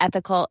safe,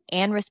 ethical,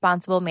 and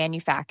responsible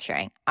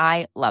manufacturing.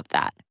 I love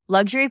that.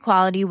 Luxury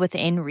quality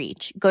within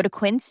reach. Go to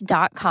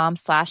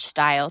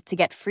quince.com/style to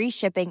get free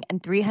shipping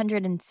and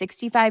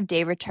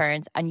 365-day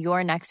returns on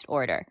your next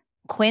order.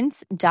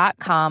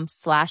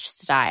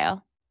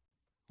 Quince.com/style.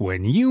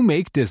 When you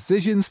make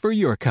decisions for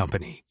your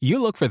company,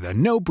 you look for the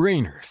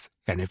no-brainers.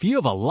 And if you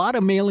have a lot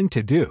of mailing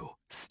to do,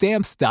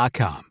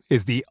 Stamps.com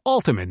is the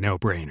ultimate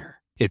no-brainer.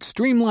 It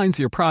streamlines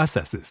your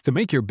processes to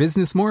make your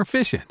business more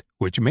efficient,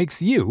 which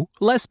makes you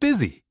less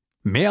busy.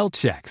 Mail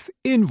checks,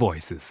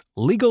 invoices,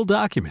 legal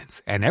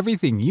documents, and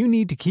everything you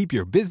need to keep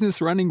your business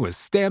running with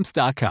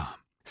Stamps.com.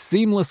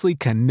 Seamlessly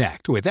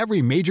connect with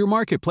every major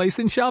marketplace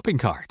and shopping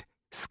cart.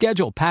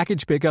 Schedule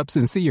package pickups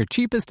and see your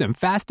cheapest and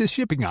fastest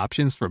shipping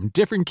options from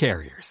different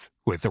carriers,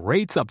 with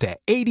rates up to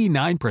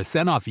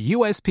 89% off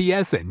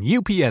USPS and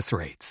UPS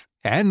rates.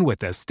 And with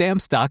the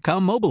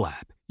Stamps.com mobile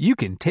app, you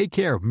can take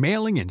care of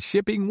mailing and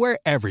shipping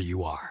wherever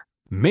you are.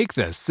 Make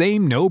the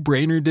same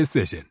no-brainer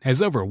decision as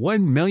over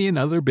 1 million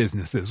other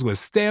businesses with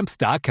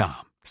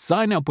Stamps.com.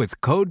 Sign up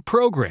with code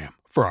PROGRAM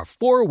for a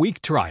 4-week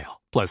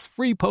trial, plus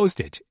free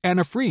postage and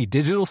a free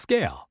digital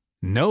scale.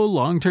 No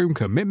long-term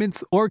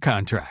commitments or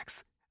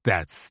contracts.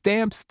 That's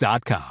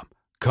Stamps.com.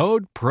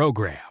 Code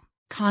PROGRAM.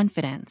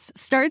 Confidence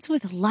starts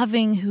with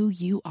loving who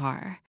you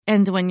are.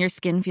 And when your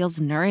skin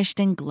feels nourished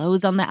and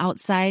glows on the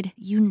outside,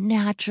 you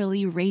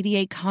naturally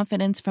radiate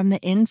confidence from the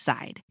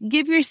inside.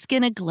 Give your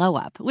skin a glow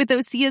up with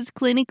Osea's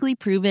clinically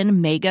proven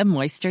Mega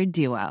Moisture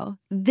Duo.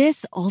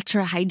 This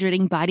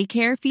ultra-hydrating body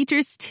care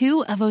features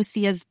 2 of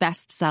Osea's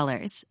best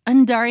sellers,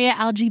 Undaria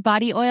Algae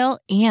Body Oil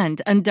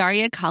and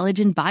Undaria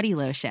Collagen Body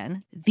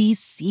Lotion. These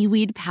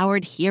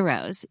seaweed-powered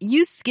heroes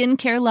use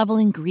skincare-level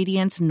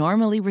ingredients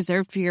normally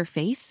reserved for your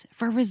face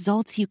for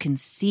results you can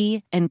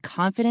see and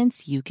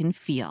confidence you can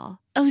feel.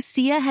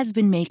 Osea has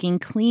been making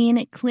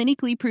clean,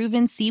 clinically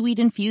proven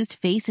seaweed-infused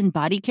face and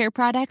body care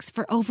products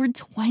for over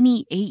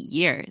 28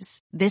 years.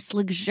 This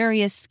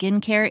luxurious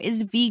skincare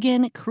is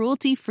vegan,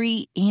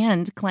 cruelty-free,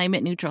 and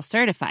climate-neutral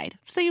certified,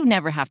 so you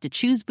never have to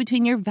choose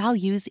between your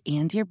values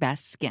and your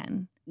best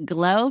skin.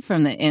 Glow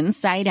from the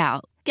inside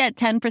out. Get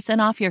 10%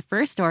 off your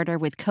first order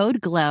with code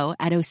GLOW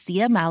at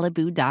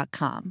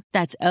OseaMalibu.com.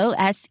 That's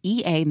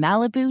OSEA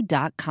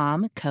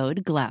Malibu.com,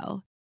 code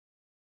GLOW.